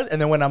my glasses?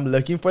 And then when I'm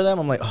looking for them,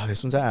 I'm like, oh,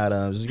 this one's at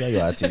Adam's. This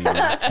got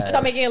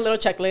Stop making a little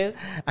checklist.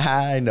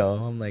 I know.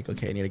 I'm like,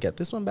 okay, I need to get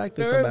this one back,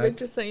 this one back.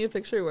 Victor sent you a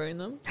picture wearing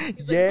them?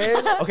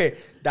 Yes. Okay,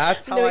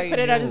 that's how I put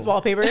it on his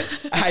wallpaper.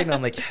 I know.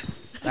 I'm like,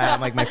 yes.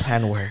 I'm like, my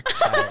plan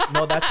worked.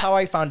 No, that's how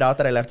I found out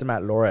that I left him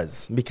at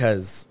Laura's,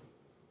 because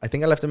I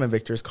think I left him in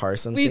Victor's car or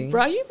something. We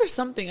brought you for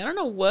something. I don't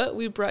know what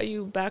we brought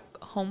you back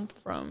home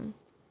from.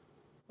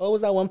 What was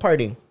that one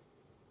party?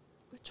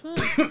 Which one?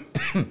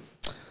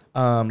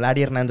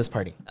 Laddie Hernandez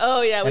party.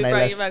 Oh, yeah. We And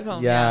brought you back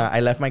home. Yeah,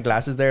 I left my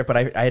glasses there, but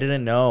I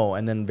didn't know.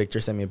 And then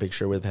Victor sent me a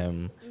picture with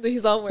him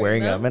He's all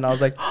wearing them. And I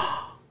was like,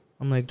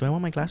 do I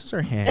want my glasses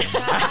or him?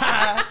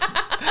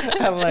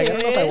 I'm like, I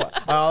don't know if I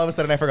want. All of a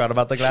sudden, I forgot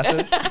about the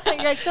glasses.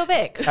 You're like, so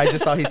Vic. I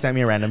just thought he sent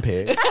me a random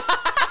pic.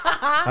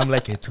 I'm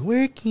like, it's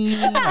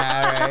working. All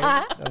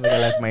right. I'm like, I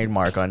left my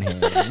mark on him.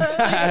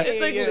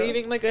 It's like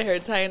leaving like a hair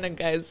tie in a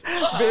guy's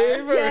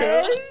babe.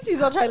 Yes,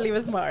 he's all trying to leave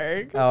his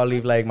mark. I'll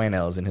leave like my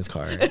nails in his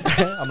car.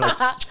 I'm like,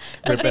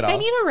 rip it off. I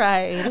need a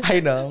ride. I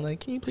know. I'm like,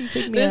 can you please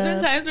pick me There's up?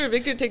 been times where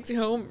Victor takes me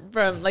home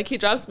from, like, he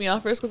drops me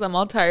off first because I'm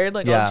all tired,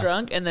 like all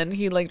drunk, and then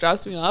he like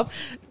drops me off.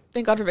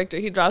 Thank God for Victor.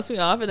 He drops me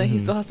off, and then he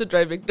still has to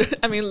drive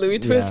Louis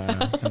to his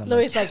house.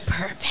 Louis like,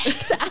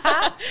 perfect.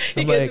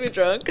 He gets me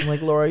drunk. I'm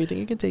like, Laura, you think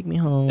you can take me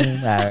home?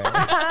 All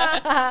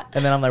right.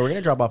 And then I'm like, we're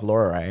gonna drop off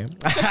Laura, right?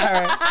 All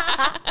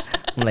right.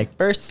 I'm like,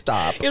 first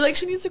stop. You're like,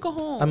 she needs to go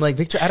home. I'm like,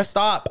 Victor, at a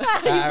stop.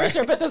 You for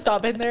sure put the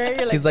stop in there.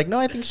 You're like, He's like, no,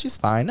 I think she's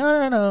fine.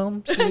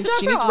 No. She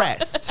needs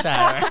rest.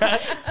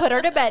 Put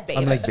her to bed, baby.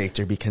 I'm like,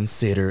 Victor, be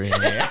considerate.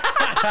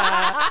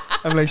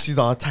 I'm like, she's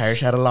all tired.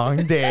 She had a long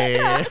day.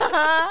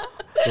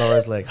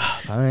 Laura's like, oh,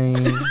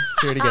 fine.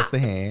 She already gets the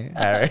hint.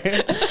 All right.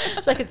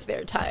 It's like, it's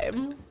their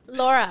time.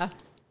 Laura.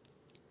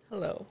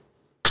 Hello.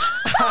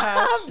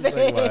 She's like,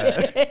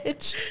 what?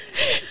 Bitch.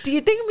 Do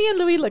you think me and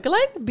Louis look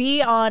alike?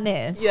 Be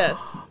honest. Yes.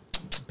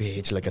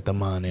 Bitch, look at the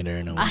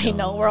monitor. No, I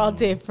know, we're all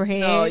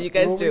different. No, you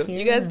guys do.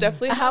 You guys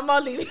definitely. I'm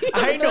all leaving.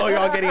 I know you're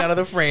all getting out of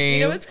the frame.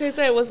 You know what's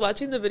crazy? I was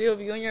watching the video of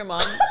you and your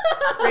mom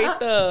rate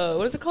the,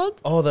 what is it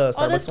called? Oh, the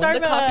Starbucks one?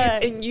 The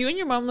coffees. And you and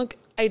your mom look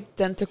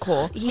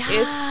identical.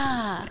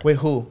 Yeah. Wait,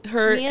 who?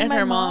 Her Me and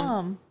her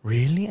mom.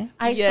 Really?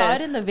 I saw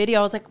it in the video.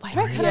 I was like, why do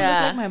I kind of look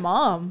like my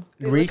mom?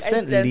 They look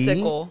Recently,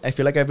 identical. I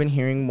feel like I've been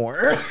hearing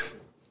more.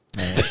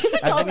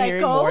 I've been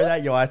hearing more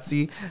that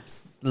Yoatzi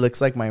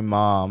looks like my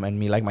mom and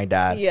me like my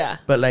dad. Yeah.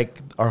 But like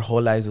our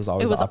whole lives was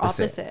always It was the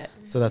opposite.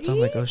 So that's why I'm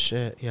like, oh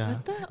shit, yeah.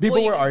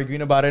 People were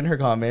arguing about it in her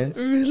comments.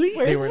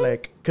 Really? They were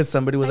like, because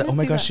somebody was like, oh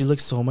my gosh, she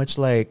looks so much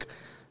like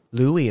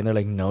Louis. And they're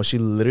like, no, she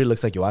literally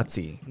looks like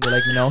Yoatzi. And they're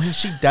like, no,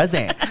 she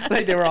doesn't.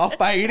 Like they were all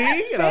fighting.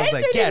 And I was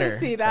like, get her.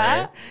 See that?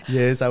 Right?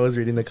 Yes, I was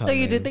reading the comments. So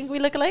you did think we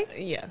look alike?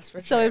 Yes, for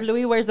sure. So if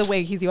Louis wears a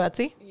wig, he's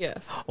Yoatzi?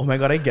 Yes. Oh my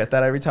God, I get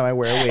that every time I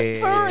wear a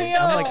wig. For real?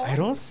 I'm like, I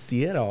don't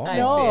see it all.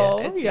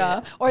 No,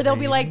 yeah. Or they'll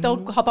be like,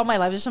 they'll hop on my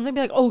live or something and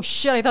be like, oh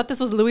shit, I thought this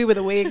was Louis with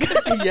a wig.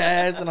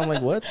 Yes. And I'm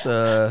like, what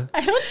the?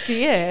 I don't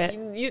see it.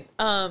 You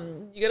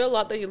get a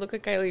lot that you look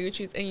like Kylie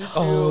Uchis and you do.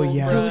 Oh,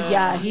 yeah. Dude,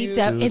 yeah, he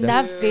in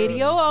that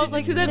video, I was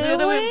like, see that video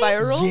that went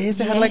viral?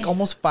 Yes, it had like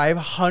almost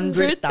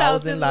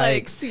 500,000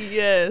 likes.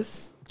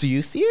 Yes. Do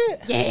you see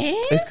it?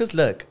 Yes. It's because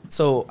look,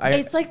 so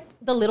it's like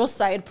the little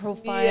side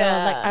profile.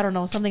 Yeah. Like, I don't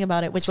know, something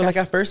about it. So like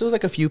at first it was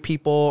like a few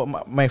people,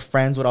 my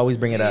friends would always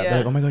bring it up. Yeah. They're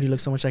like, oh my God, you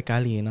look so much like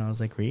Kali. And I was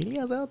like, really?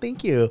 I was like, oh,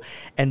 thank you.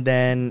 And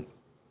then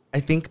I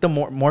think the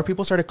more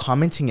people started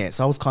commenting it.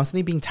 So I was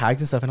constantly being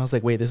tagged and stuff. And I was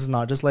like, wait, this is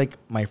not just like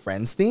my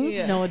friend's thing.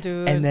 Yeah. No,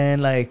 dude. And then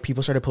like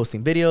people started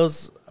posting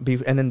videos.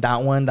 And then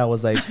that one that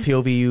was like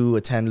POVU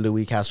attend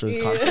Louis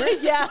Castro's concert.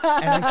 Yeah.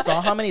 And I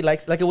saw how many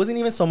likes. Like it wasn't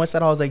even so much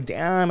that I was like,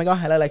 damn, I got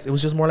hella likes. It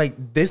was just more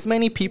like this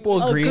many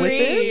people agree with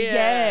this.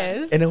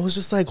 Yes. And it was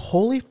just like,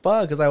 holy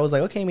fuck. Because I was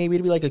like, okay, maybe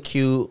it'd be like a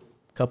cute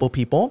couple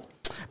people.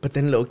 But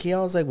then low-key, I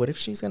was like, what if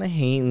she's going to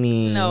hate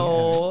me?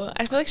 No.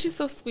 I feel like she's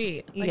so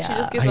sweet. Like, she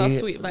just gives off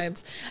sweet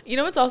vibes. You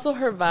know, it's also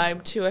her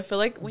vibe, too. I feel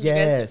like when you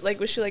get, like,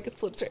 when she, like,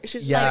 flips her,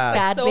 she's just, like,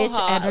 bad so bitch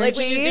hot. energy. Like,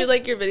 when you do,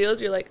 like, your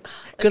videos, you're like,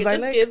 it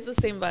just gives the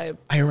same vibe.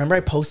 I remember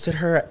I posted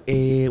her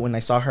when I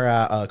saw her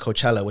at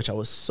Coachella, which I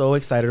was so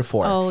excited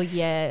for. Oh,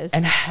 yes.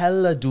 And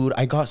hella, dude,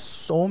 I got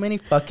so many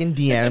fucking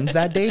DMs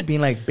that day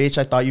being like, bitch,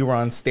 I thought you were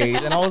on stage.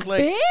 And I was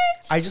like, bitch?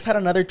 I just had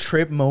another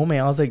trip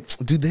moment. I was like,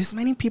 dude, this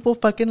many people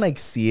fucking, like,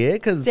 see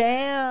it? Because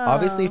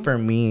obviously for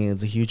me,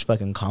 it's a huge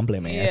fucking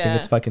compliment. I think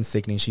it's fucking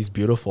sickening. She's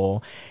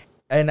beautiful.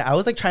 And I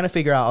was like trying to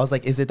figure out, I was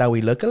like, is it that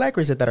we look alike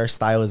or is it that our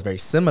style is very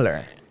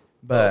similar?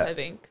 But I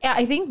think. Yeah,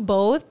 I think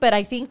both, but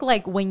I think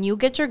like when you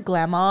get your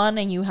glam on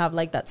and you have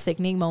like that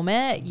sickening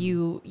moment,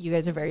 you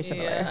guys are very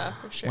similar. Yeah,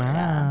 for sure.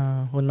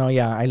 wow. Well, no,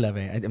 yeah, I love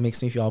it. It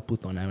makes me feel all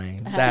putona,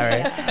 man. Is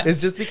that right?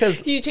 It's just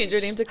because Can you change your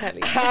name to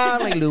Kylie?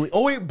 like Louis.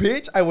 Oh wait,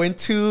 bitch! I went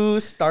to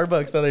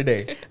Starbucks the other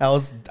day.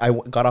 I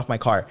got off my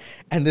car,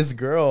 and this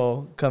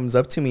girl comes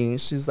up to me.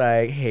 She's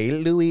like, "Hey,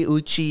 Louis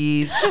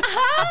Uchis,"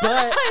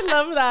 but I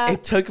love that.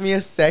 it took me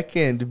a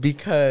second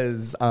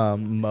because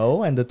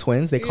Mo and the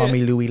twins, they call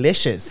me Louis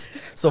Licious.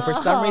 So for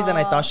some reason,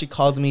 I thought she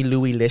called me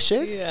Louis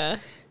Licious. Yeah.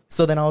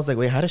 So then I was like,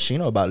 wait, how does she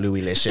know about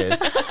Louis Licious?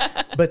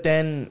 But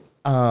then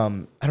I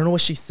don't know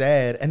what she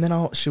said. And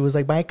then she was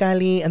like, bye,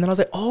 Kali. And then I was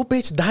like, oh,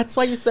 bitch, that's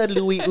why you said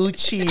Louis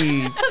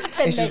Uchis.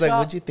 And she's like,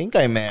 what'd you think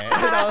I meant?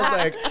 And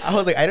I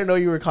was like, I didn't know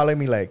you were calling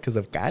me like because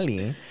of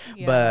Kali.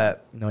 Yeah.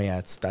 But no,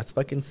 yeah, that's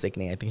fucking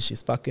sickening. I think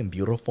she's fucking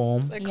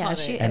beautiful. Yeah,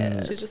 she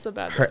and is. She's just a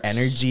bad bitch. Her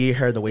energy,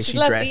 the way she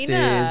dresses.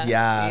 Latina.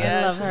 Yeah.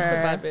 I love she's her.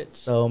 a bad bitch.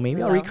 So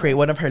maybe I'll recreate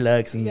one of her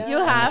looks and You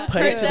have put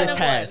to. it to the Denim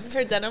test.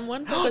 Her denim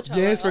one for Coachella.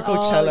 Yes, for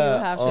Coachella.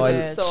 you have to Oh, do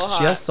it's it. So hot.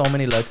 She has so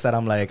many looks that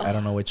I'm like, I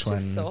don't know which one.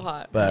 so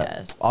hot. But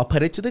Yes. I'll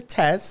put it to the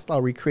test.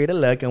 I'll recreate a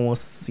look and we'll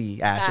see.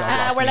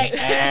 We're like,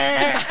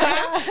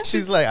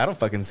 she's like, I don't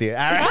fucking see it.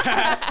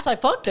 it's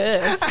like, fuck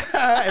this.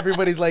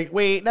 Everybody's like,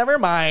 wait, never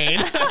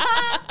mind.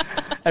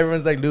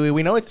 Everyone's like, Louis,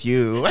 we know it's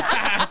you.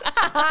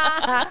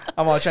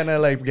 I'm all trying to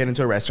like get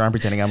into a restaurant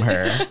pretending I'm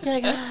her. You're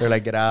like, They're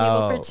like, get table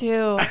out. for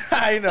two.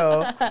 I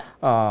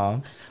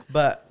know.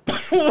 But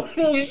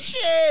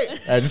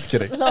shit. Just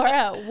kidding.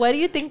 Laura, what do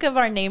you think of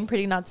our name,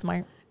 Pretty Not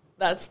Smart?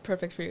 That's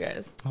perfect for you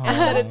guys.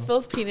 And it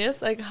spells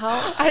penis. Like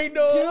how? I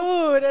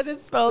know. Dude, and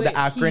it's spelled The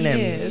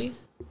acronyms.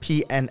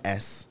 penis.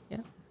 PNS. Yeah.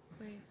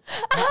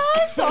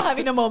 So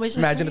having a moment. She's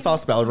Imagine like, it's all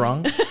spelled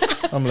wrong.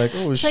 I'm like,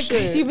 oh Like, shit.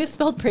 guys, you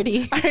misspelled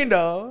pretty. I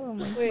know. I'm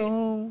like, Wait.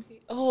 no.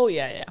 Oh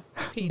yeah.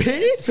 Penis.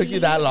 Bitch, took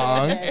you that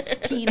long.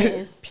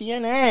 Penis.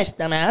 PNS,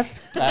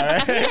 dumbass. All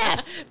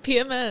right.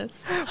 PMS.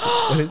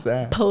 What is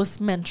that?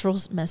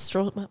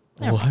 Menstrual.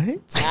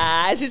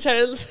 What? She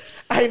tried to.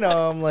 I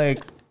know. I'm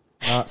like,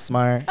 not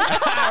smart. No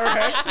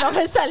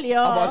me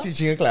salió. I'm all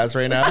teaching a class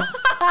right now.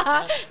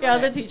 You're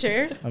the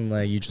teacher. I'm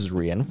like, you just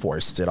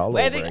reinforced it all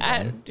Wait, I over think.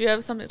 again. Do you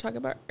have something to talk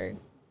about, or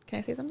can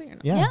I say something or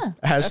no? Yeah.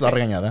 She's all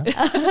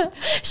regañada.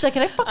 She's like,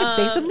 can I fucking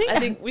say something? I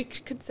think we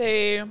could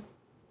say,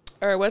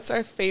 or what's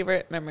our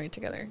favorite memory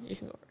together? You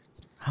can go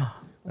first.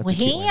 That's a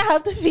cute We one.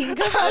 have to think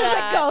about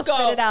it. Go, Go.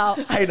 spit it out.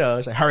 I know.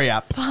 She's like, hurry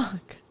up.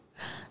 Fuck.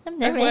 I'm Or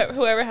nervous.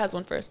 whoever has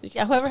one first. You can.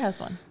 Yeah, whoever has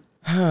one.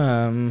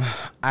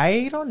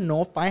 I don't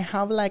know if I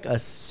have like a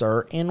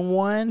certain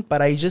one,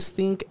 but I just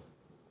think,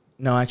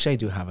 no, actually I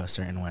do have a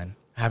certain one.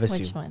 Havasu.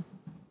 Which one?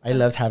 I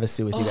loved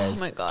Havasu with you Oh guys.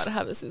 my god,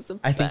 Havasu the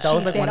I think that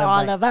was like Said one all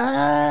of my, of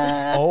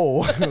us.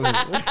 oh.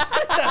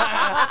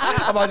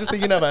 I'm all just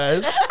thinking of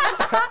us.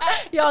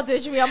 Y'all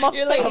ditch me. I'm a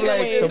You're like, I'm like,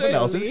 Wait, someone wait,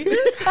 else is here?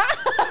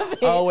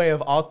 Oh, wait,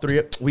 of all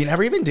three. We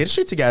never even did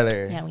shit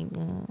together. Yeah,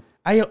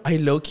 I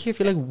low-key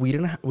feel like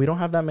we don't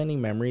have that many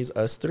memories,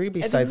 us three,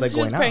 besides like she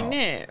was going out.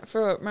 pregnant.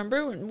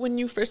 Remember when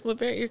you first moved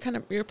here?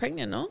 You're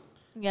pregnant, no?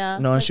 yeah.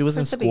 No, she was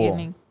in since the school.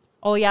 beginning.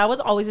 Oh yeah, I was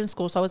always in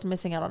school, so I was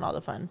missing out on all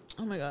the fun.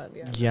 Oh my god,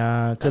 yeah.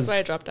 Yeah, That's because why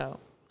I dropped out.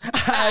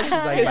 she's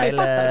like, bye,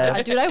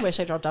 love. Dude, I wish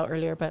I dropped out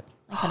earlier, but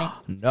I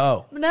couldn't.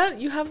 No. But now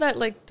you have that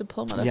like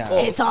diploma. That's Yeah.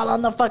 gold. It's all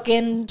on the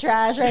fucking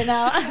trash right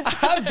now.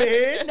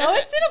 Bitch. No,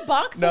 it's in a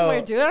box No.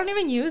 somewhere, dude. I don't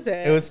even use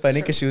it. It was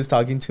funny because she was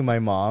talking to my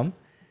mom.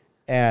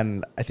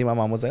 And I think my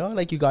mom was like, oh,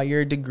 like you got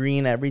your degree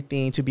and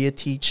everything to be a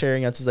teacher.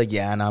 And Yatsu's like,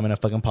 yeah, now I'm in a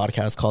fucking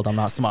podcast called I'm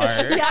Not Smart.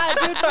 Yeah,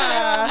 dude. For real.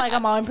 I'm like,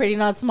 I'm pretty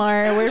not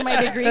smart. Where'd my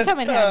degree come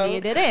in handy?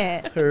 It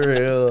didn't. For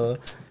real.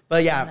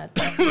 But yeah,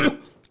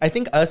 I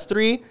think us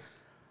three,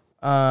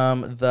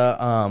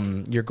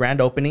 your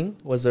grand opening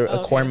was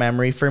a core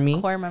memory for me.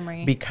 Core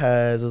memory.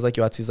 Because it was like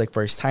Yatsu's like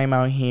first time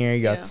out here.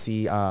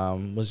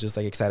 Yatsu was just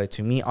like excited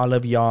to meet all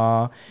of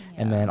y'all.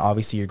 Yeah. And then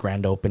obviously your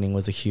grand opening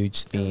was a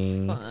huge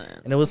thing. It was fun.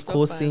 And it was So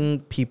cool fun. seeing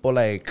people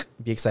like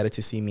be excited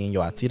to see me and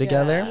Yatsu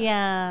together.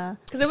 Yeah.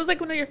 Because it was like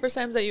one of your first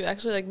times that you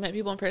actually like met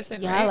people in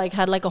person. Yeah, right? like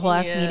had like a whole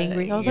ass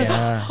meeting. I was like,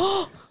 Yeah.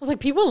 I was like,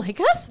 people like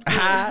us?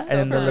 And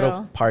then the for little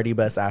real. party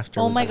bus after.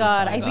 Oh was my really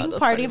God. fun. I think those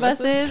party party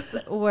buses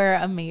were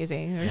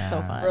amazing. They were so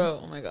Yeah. fun.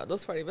 Bro, oh my god,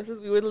 those party buses,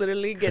 we would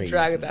literally get Crazy.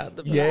 dragged out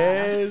the bus.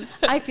 Yes.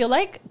 I feel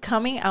like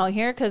coming out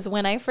here, because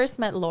when I first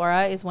met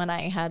Laura is when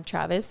I had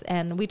Travis,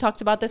 and we talked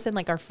about this in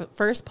like our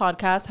first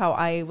podcast, how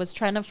I was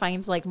trying to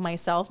find like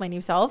myself, my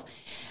new self.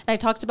 And I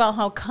talked about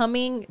how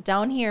coming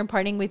down here and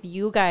partying with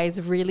you guys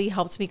really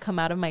helped me come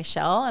out of my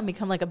shell and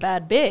become like a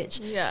bad bitch.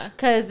 Yeah.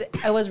 Because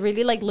I was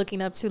really like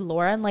looking up to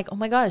Laura and like, oh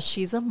my gosh,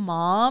 she's a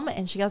mom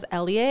and she has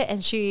Elliot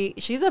and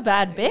she's a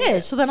bad bitch. Yeah.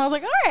 So then I was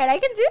like, all right, I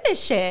can do this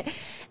shit.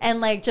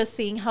 And like just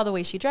seeing how the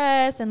way she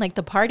dressed and like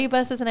the party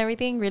buses and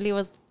everything really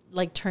was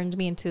like turned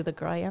me into the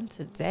girl I am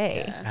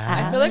today.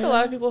 Yeah. I feel like a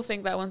lot of people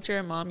think that once you're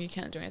a mom, you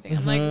can't do anything.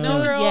 I'm like,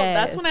 no, girl, Yes.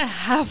 that's when I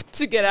have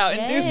to get out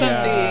and do something.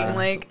 Yes.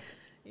 Like,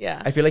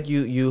 yeah. I feel like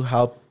you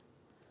help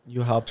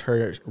you helped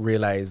her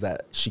realize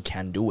that she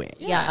can do it.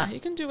 Yeah. You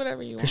can do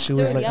whatever you want. Because she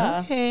was like,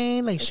 yeah.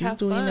 okay, like she's have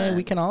doing it. fun.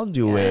 We can all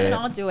do We it. can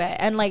all do it.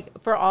 And like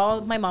for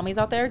all my mommies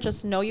out there,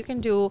 just know you can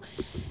do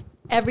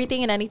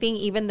everything and anything,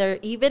 even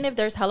if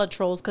there's hella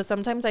trolls, because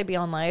sometimes I be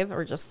on live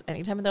or just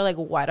anytime and they're like,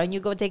 why don't you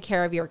go take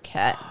care of your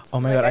cats? Oh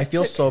my God, I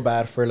feel so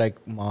bad for like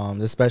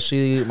moms,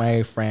 especially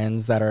my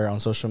friends that are on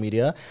social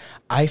media.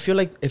 I feel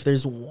like if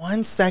there's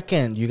 1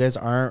 second you guys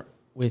aren't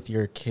with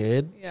your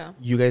kid,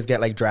 you guys get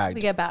like dragged.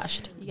 We get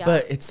bashed. Yeah.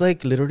 But it's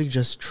like literally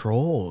just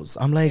trolls.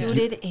 I'm like, Dude,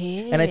 it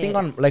is. and I think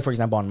on like, for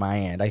example, on my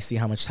end, I see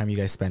how much time you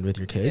guys spend with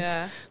your kids.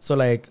 Yeah. So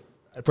like,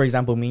 for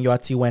example, me and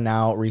Yoatzi went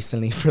out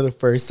recently for the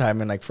first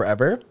time in like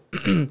forever.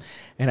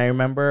 And I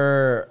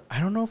remember, I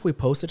don't know if we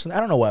posted something,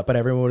 I don't know what, but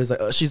everyone was like,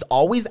 oh, she's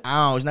always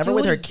out. She's never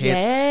with her kids.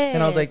 Yes.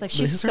 And I was like, this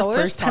she's is so her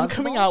first time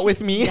coming out responsible.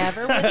 with me. She's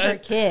never with her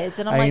kids.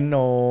 And I'm I like,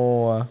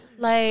 know.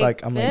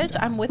 like, I'm bitch,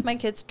 like, I'm with my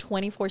kids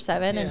 24/7.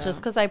 And Yeah. just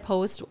because I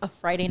post a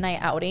Friday night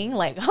outing,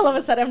 like all of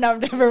a sudden I'm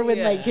never with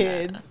my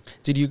kids.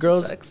 did you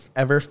girls Sucks.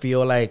 ever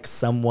feel like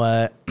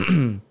somewhat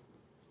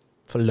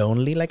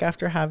lonely like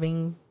after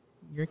having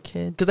your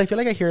kid? Because I feel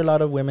like I hear a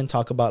lot of women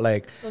talk about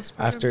like Postpartum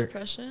after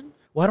depression.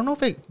 Well, I don't know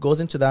if it goes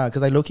into that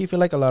because I low-key feel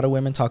like a lot of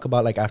women talk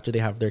about like after they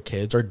have their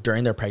kids or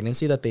during their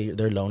pregnancy that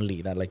they're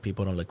lonely, that like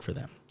people don't look for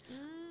them.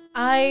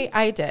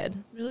 I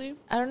did. Really?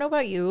 I don't know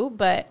about you,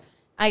 but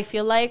I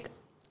feel like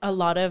a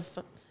lot of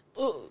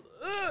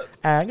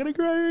I'm gonna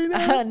cry right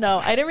now. no,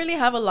 I didn't really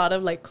have a lot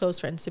of like close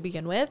friends to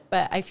begin with,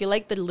 but I feel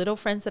like the little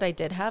friends that I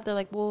did have, they're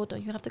like, well,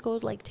 don't you have to go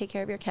like take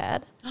care of your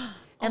cat?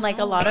 And like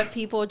a lot of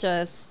people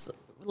just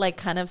like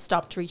kind of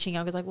stopped reaching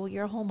out because like, well,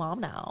 you're a whole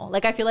mom now.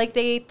 Like I feel like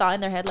they thought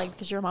in their head like,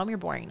 because you're a mom, you're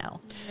boring now.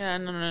 Yeah,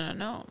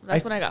 no.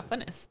 That's when I got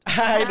funnest.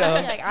 I know.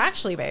 Like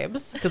actually,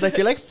 babes, Because I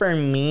feel like for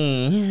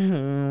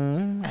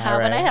me, how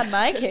when I had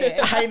my kid,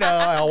 I know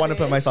I want to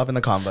put myself in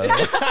the combo.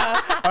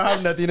 I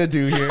have nothing to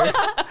do here.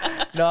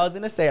 No, I was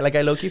gonna say like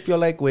I low-key feel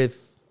like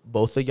with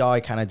both of y'all, I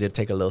kind of did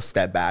take a little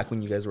step back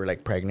when you guys were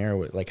like pregnant or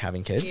with, like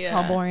having kids.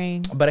 how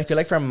boring. But I feel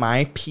like from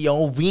my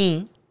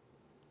POV,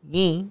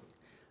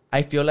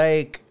 I feel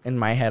like in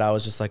my head, I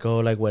was just like, oh,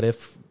 like, what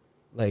if,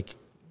 like,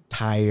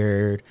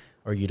 tired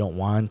or you don't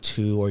want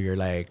to or you're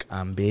like,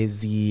 I'm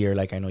busy or,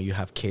 like, I know you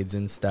have kids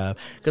and stuff.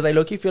 Because I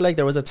low-key feel like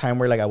there was a time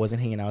where, like, I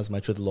wasn't hanging out as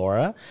much with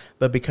Laura.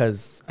 But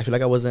because I feel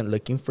like I wasn't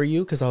looking for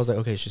you because I was like,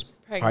 okay, she's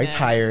probably Pregnant.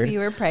 tired. You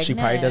were She probably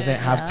pregnant, doesn't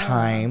have yeah.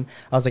 time.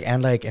 I was like,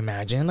 and, like,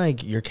 imagine,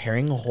 like, you're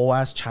carrying a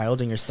whole-ass child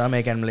in your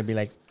stomach and be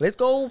like, let's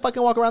go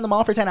fucking walk around the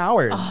mall for 10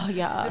 hours. Oh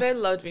yeah, Dude, I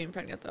loved being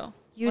pregnant though.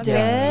 you One did.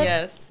 time.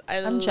 Yes, I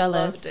I'm loved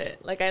jealous.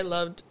 it. Like I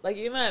loved, like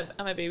even at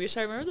my baby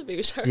shower. Remember the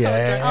baby shower?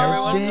 Yes,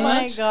 Everyone bitch. Oh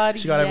my god,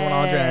 She got everyone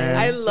all dressed.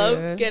 I yes, love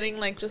dude. getting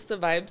like just the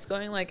vibes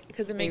going, like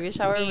because it Baby makes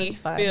shower me was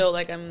fun. feel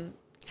like I'm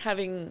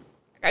having.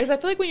 Because I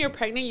feel like when you're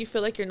pregnant, you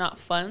feel like you're not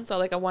fun. So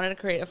like I wanted to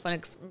create a fun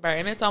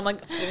environment. So I'm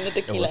like putting the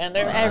tequila was in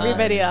there. fun.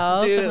 Everybody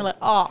else, Dude. and we're like,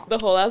 oh, The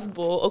whole ass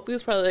bowl. Oakley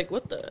was probably like,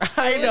 "What the?"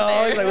 I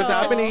know. He's like, what's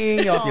happening?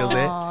 Y'all feels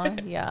it. aw,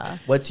 yeah.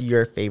 What's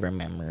your favorite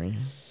memory?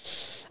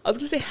 I was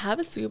gonna say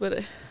Havasu,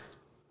 but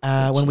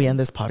When we end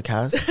this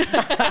podcast.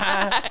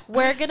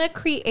 We're gonna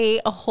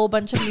create a whole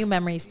bunch of new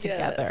memories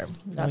together.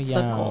 That's the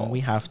goal. we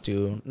have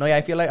to. No, yeah,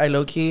 I feel like I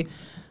low-key,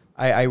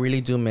 I really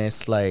do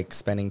miss like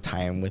spending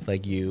time with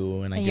like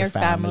you and like And your your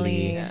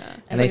family. family.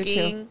 And I I do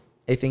cooking. too.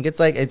 I think it's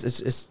like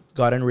it's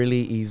gotten really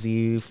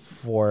easy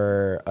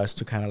for us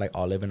to kind of like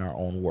all live in our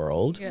own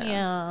world.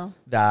 Yeah.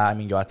 That I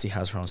mean, Yoatzi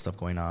has her own stuff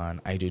going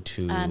on. I do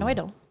too. No, I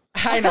don't.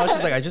 I know.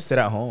 She's like, I just sit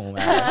at home.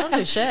 I don't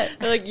do shit.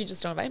 They're like, you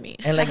just don't invite me.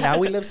 And like now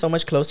we live so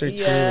much closer too.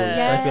 Yes.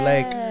 So I feel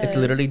like it's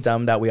literally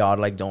dumb that we all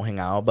like don't hang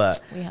out. But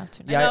We have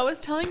to. I yeah, know, I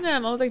was telling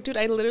them, I was like, dude,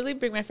 I literally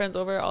bring my friends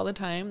over all the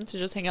time to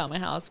just hang out at my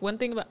house. One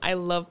thing about I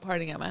love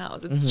partying at my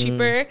house. It's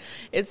cheaper,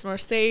 it's more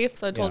safe.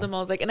 So I told Yeah. him, I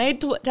was like, and I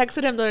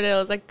texted him the other day. I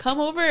was like, come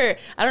over.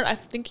 I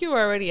think you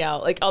were already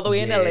out, like all the way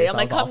in LA. Yes, I'm I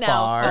like, was all come now.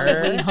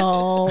 far.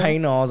 home. I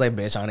know. I was like,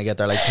 bitch, I'm gonna get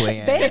there like 2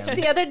 a.m. Bitch,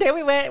 the other day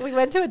we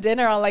went to a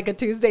dinner on like a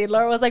Tuesday.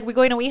 Laura was like, "We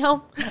going to We Home?"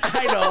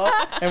 I know.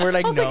 And we're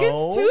like, I was no. like,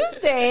 "It's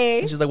Tuesday."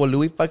 And she's like, well,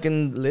 Louis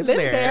fucking lives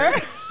Lives there. there.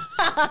 And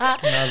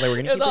I was like, we're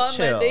It gonna was keep all it on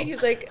chill. Monday.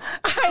 He's like,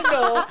 I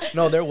know.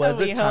 No, there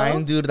was a We time,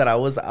 Home? dude, that I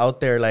was out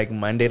there like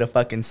Monday to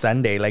fucking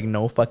Sunday, like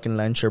no fucking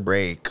lunch or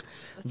break.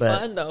 it's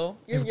fun though.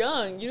 You're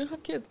young. You don't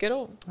have kids. Get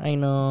old. I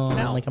know. No.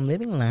 I'm like, I'm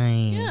living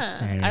life.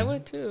 Yeah, I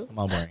would too. I'm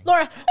all boring.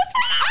 Laura,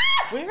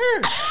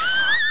 Where?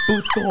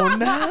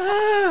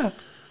 Putona.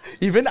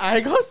 Even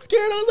I got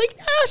scared. I was like,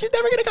 no, she's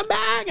never gonna come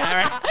back.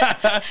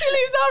 All right. she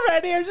leaves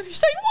already.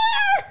 She's like,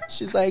 where?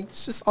 She's like,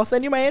 just I'll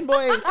send you my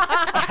invoice.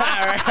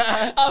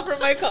 Off from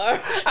my car.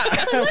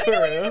 For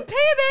real. Pay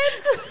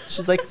babes.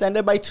 She's like, send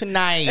it by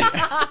tonight.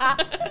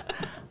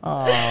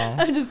 Oh.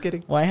 I'm just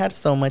kidding. Well, I had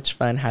so much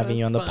fun having was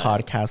you on the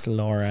fun. podcast,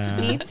 Laura.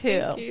 Me too.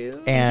 Thank you.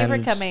 Thank you And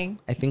for coming.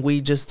 I think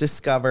we just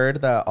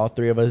discovered that all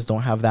three of us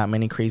don't have that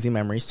many crazy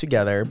memories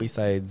together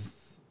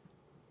besides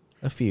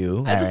a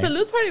few. The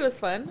salute party was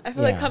fun. I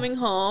feel like Yeah. coming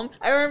home.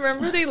 I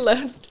remember they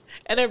left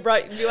and I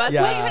brought you out.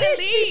 Yeah. to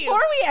leave.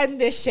 Before we end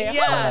this shit,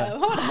 Yeah.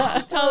 hold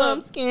on. Tell them.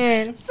 I'm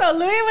scared. So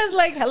Louis was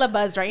like hella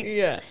buzzed, right?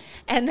 Yeah.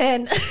 And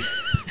then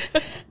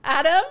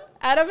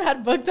Adam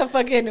had booked a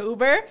fucking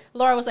Uber.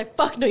 Laura was like,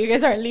 fuck no, you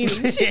guys aren't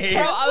leaving. She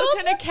Bro, I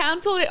was trying to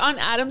cancel it on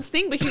Adam's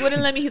thing, but he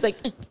wouldn't let me. He's like,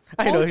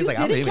 I know. He's like,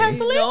 I'm leaving.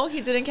 cancel it? no,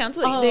 he didn't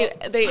cancel it.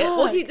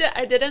 Well, he did.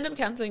 I did end up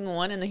canceling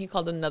one, and then he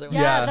called another one.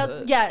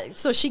 Yeah.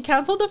 So she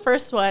canceled the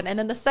first one, and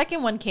then the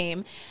second one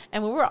came,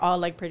 and we were all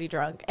like pretty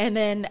drunk. And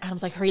then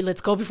Adam's like, "Hurry, let's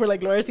go before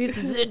like Laura sees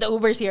the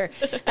Uber's here."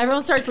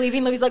 Everyone starts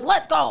leaving. Louis like,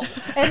 "Let's go!"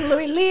 And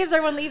Louis leaves.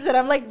 Everyone leaves, and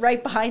I'm like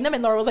right behind them.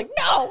 And Laura was like,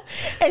 "No!"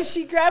 And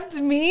she grabbed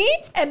me,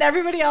 and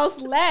everybody else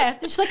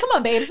left. And she's like, "Come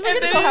on, babes, we're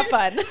gonna go have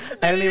fun."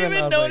 I didn't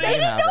even notice. They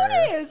didn't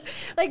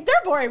notice. Like, they're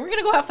boring. We're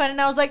gonna go have fun. And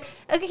I was like,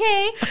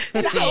 okay.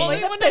 She's the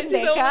only one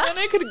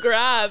I could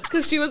grab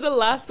because she was the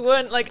last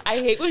one. Like, I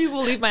hate when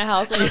people leave my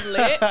house when it's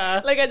lit.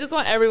 Like, I just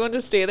want everyone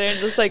to stay there and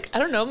just like, I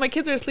don't know, my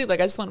kids are asleep.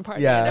 Like, I just want to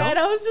party. Yeah. You know? And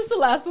I was just the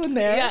last one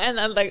there. Yeah, and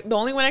I'm like, the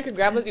only one I could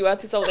grab was you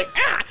out. So I was like,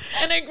 ah!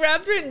 And I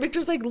grabbed her, and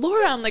Victor's like,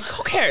 Laura. I'm like,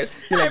 who cares?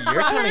 You're like,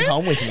 you're coming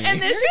home with me. And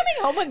then You're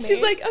coming home with me.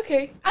 She's like,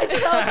 okay. I was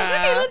like,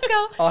 okay, let's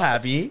go. All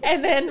happy.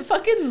 And then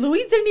fucking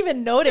Louis didn't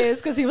even notice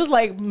because he was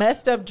like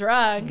messed up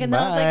drunk. And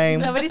then I was Bye.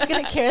 like, nobody's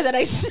gonna care that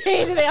I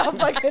stayed and they all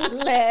fucking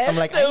left. I'm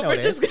like, I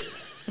noticed.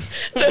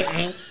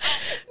 They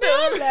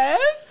all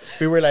left.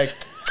 We were like,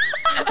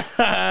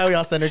 we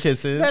all sent her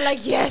kisses. They're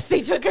like, yes,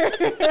 they took her.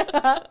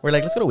 We're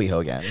like, let's go to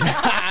WeHo again.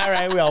 All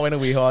right, we all went to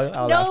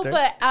WeHo. No,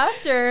 but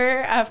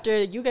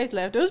after you guys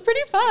left, it was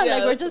pretty fun. Yeah,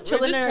 like we're just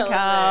chilling on our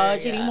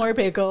couch, eating more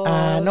pickles.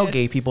 No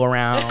gay people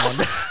around.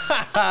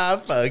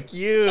 Fuck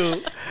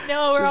you.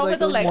 No, we're She's all like,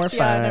 with it was more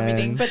Alexia and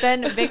everything. fun. But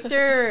then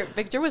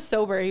Victor was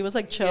sober. He was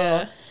like chill.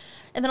 Yeah.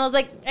 And then I was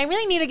like, I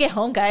really need to get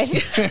home, guys.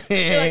 Like,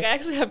 I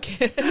actually have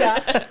kids. Yeah.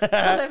 So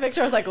then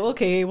Victor was like,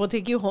 okay, we'll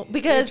take you home.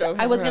 Because drove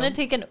him I was going to around.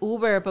 take an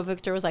Uber, but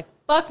Victor was like,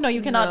 fuck no,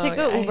 you cannot No, take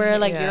an Uber.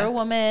 Like, yeah. you're a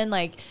woman.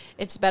 Like,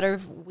 it's better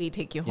if we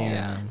take you home.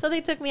 Yeah. So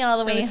they took me all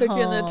the way And I took home.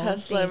 you in the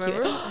Tesla, Thank you.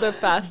 remember? The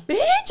fast. Bitch.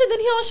 And then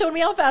he all showed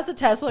me how fast the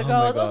Tesla goes. my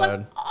I was like,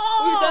 God.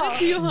 oh. We've done it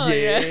to you, huh?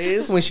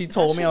 Yes. When she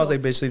told me, I was like,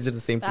 bitch, these are the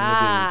same thing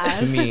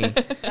to me.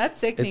 That's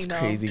sickening. It's though.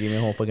 crazy. Gave me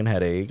a whole fucking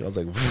headache. I was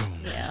like,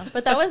 Yeah.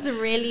 But that was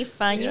really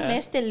fun. Yeah. You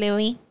missed it,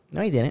 Louis.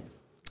 no, I didn't.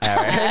 All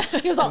right.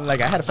 He was all,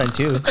 Like, I had fun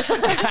too.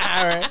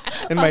 All right.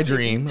 In my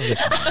dream. I was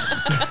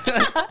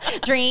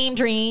like, dream.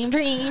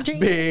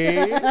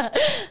 babe.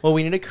 Well,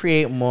 we need to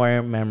create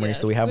more memories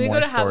so we have We more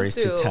go to stories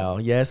to Havasu. tell.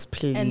 Yes,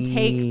 please. And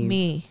take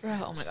me. Bro, oh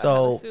my God.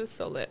 So- Havasu is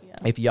so lit.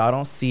 If y'all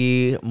don't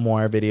see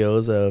more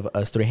videos of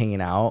us three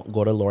hanging out,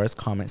 go to Laura's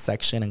comment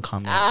section and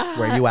comment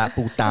where you at,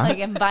 puta. Like,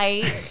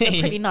 invite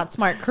the Pretty Not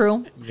Smart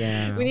crew.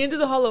 Yeah. We need to do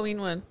the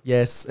Halloween one.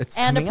 Yes, it's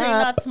And a coming Pretty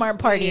up. Not Smart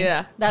party.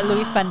 Yeah. That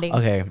Louis funding.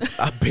 Okay, a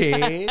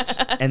bitch.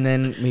 And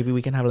then maybe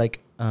we can have like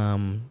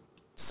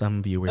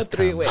some viewers A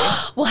three-way.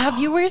 come. We'll have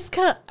viewers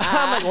come.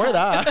 I'm like, where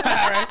that? All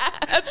right.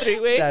 A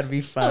three-way. That'd be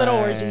fun. little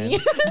orgy.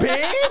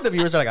 Babe, the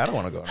viewers are like, I don't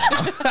want to go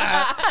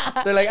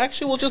now. They're like,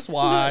 actually, we'll just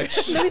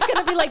watch. Louis is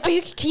gonna be like,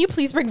 but can you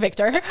please bring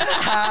Victor?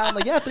 I'm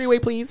like, yeah, three-way,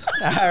 please.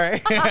 All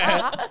right.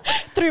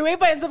 Three-way,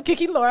 but ends up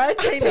kicking Laura.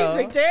 Just I takes know.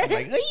 Victor. I'm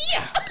like,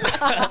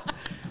 yeah.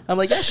 I'm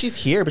like, yeah, she's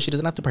here, but she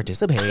doesn't have to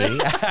participate. All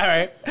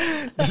right.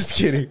 Just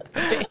kidding.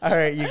 All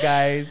right, you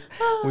guys.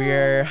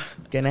 We're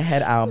going to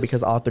head out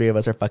because all three of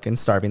us are fucking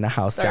starving the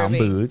house down Starving.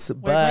 boots. We're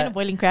going to But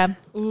Boiling Crab.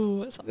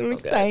 Ooh, it sounds we're so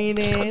good.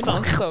 excited.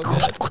 Sounds so good.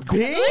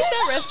 Bitch.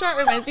 That restaurant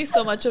reminds me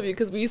so much of you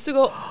because we used to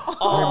go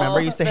all Remember,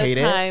 I used to the hate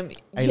time.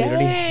 it. I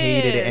literally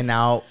hated it, Yes. and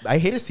now I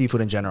hated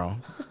seafood in general.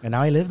 And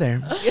now I live there.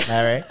 All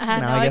right.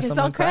 Now I can I'm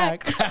sell on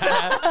crack.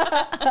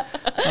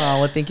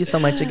 Oh, well, thank you so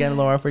much again,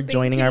 Laura, for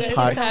joining our you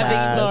guys for having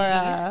podcast.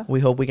 Laura. We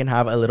hope we can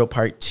have a little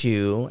part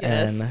 2.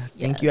 Yes. And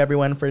thank you,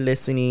 everyone, for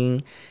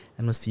listening.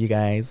 And we'll see you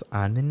guys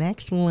on the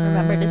next one.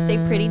 Remember to stay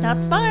pretty,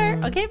 not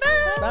smart. Okay,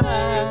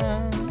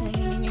 bye.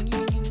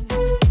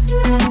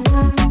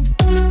 Bye.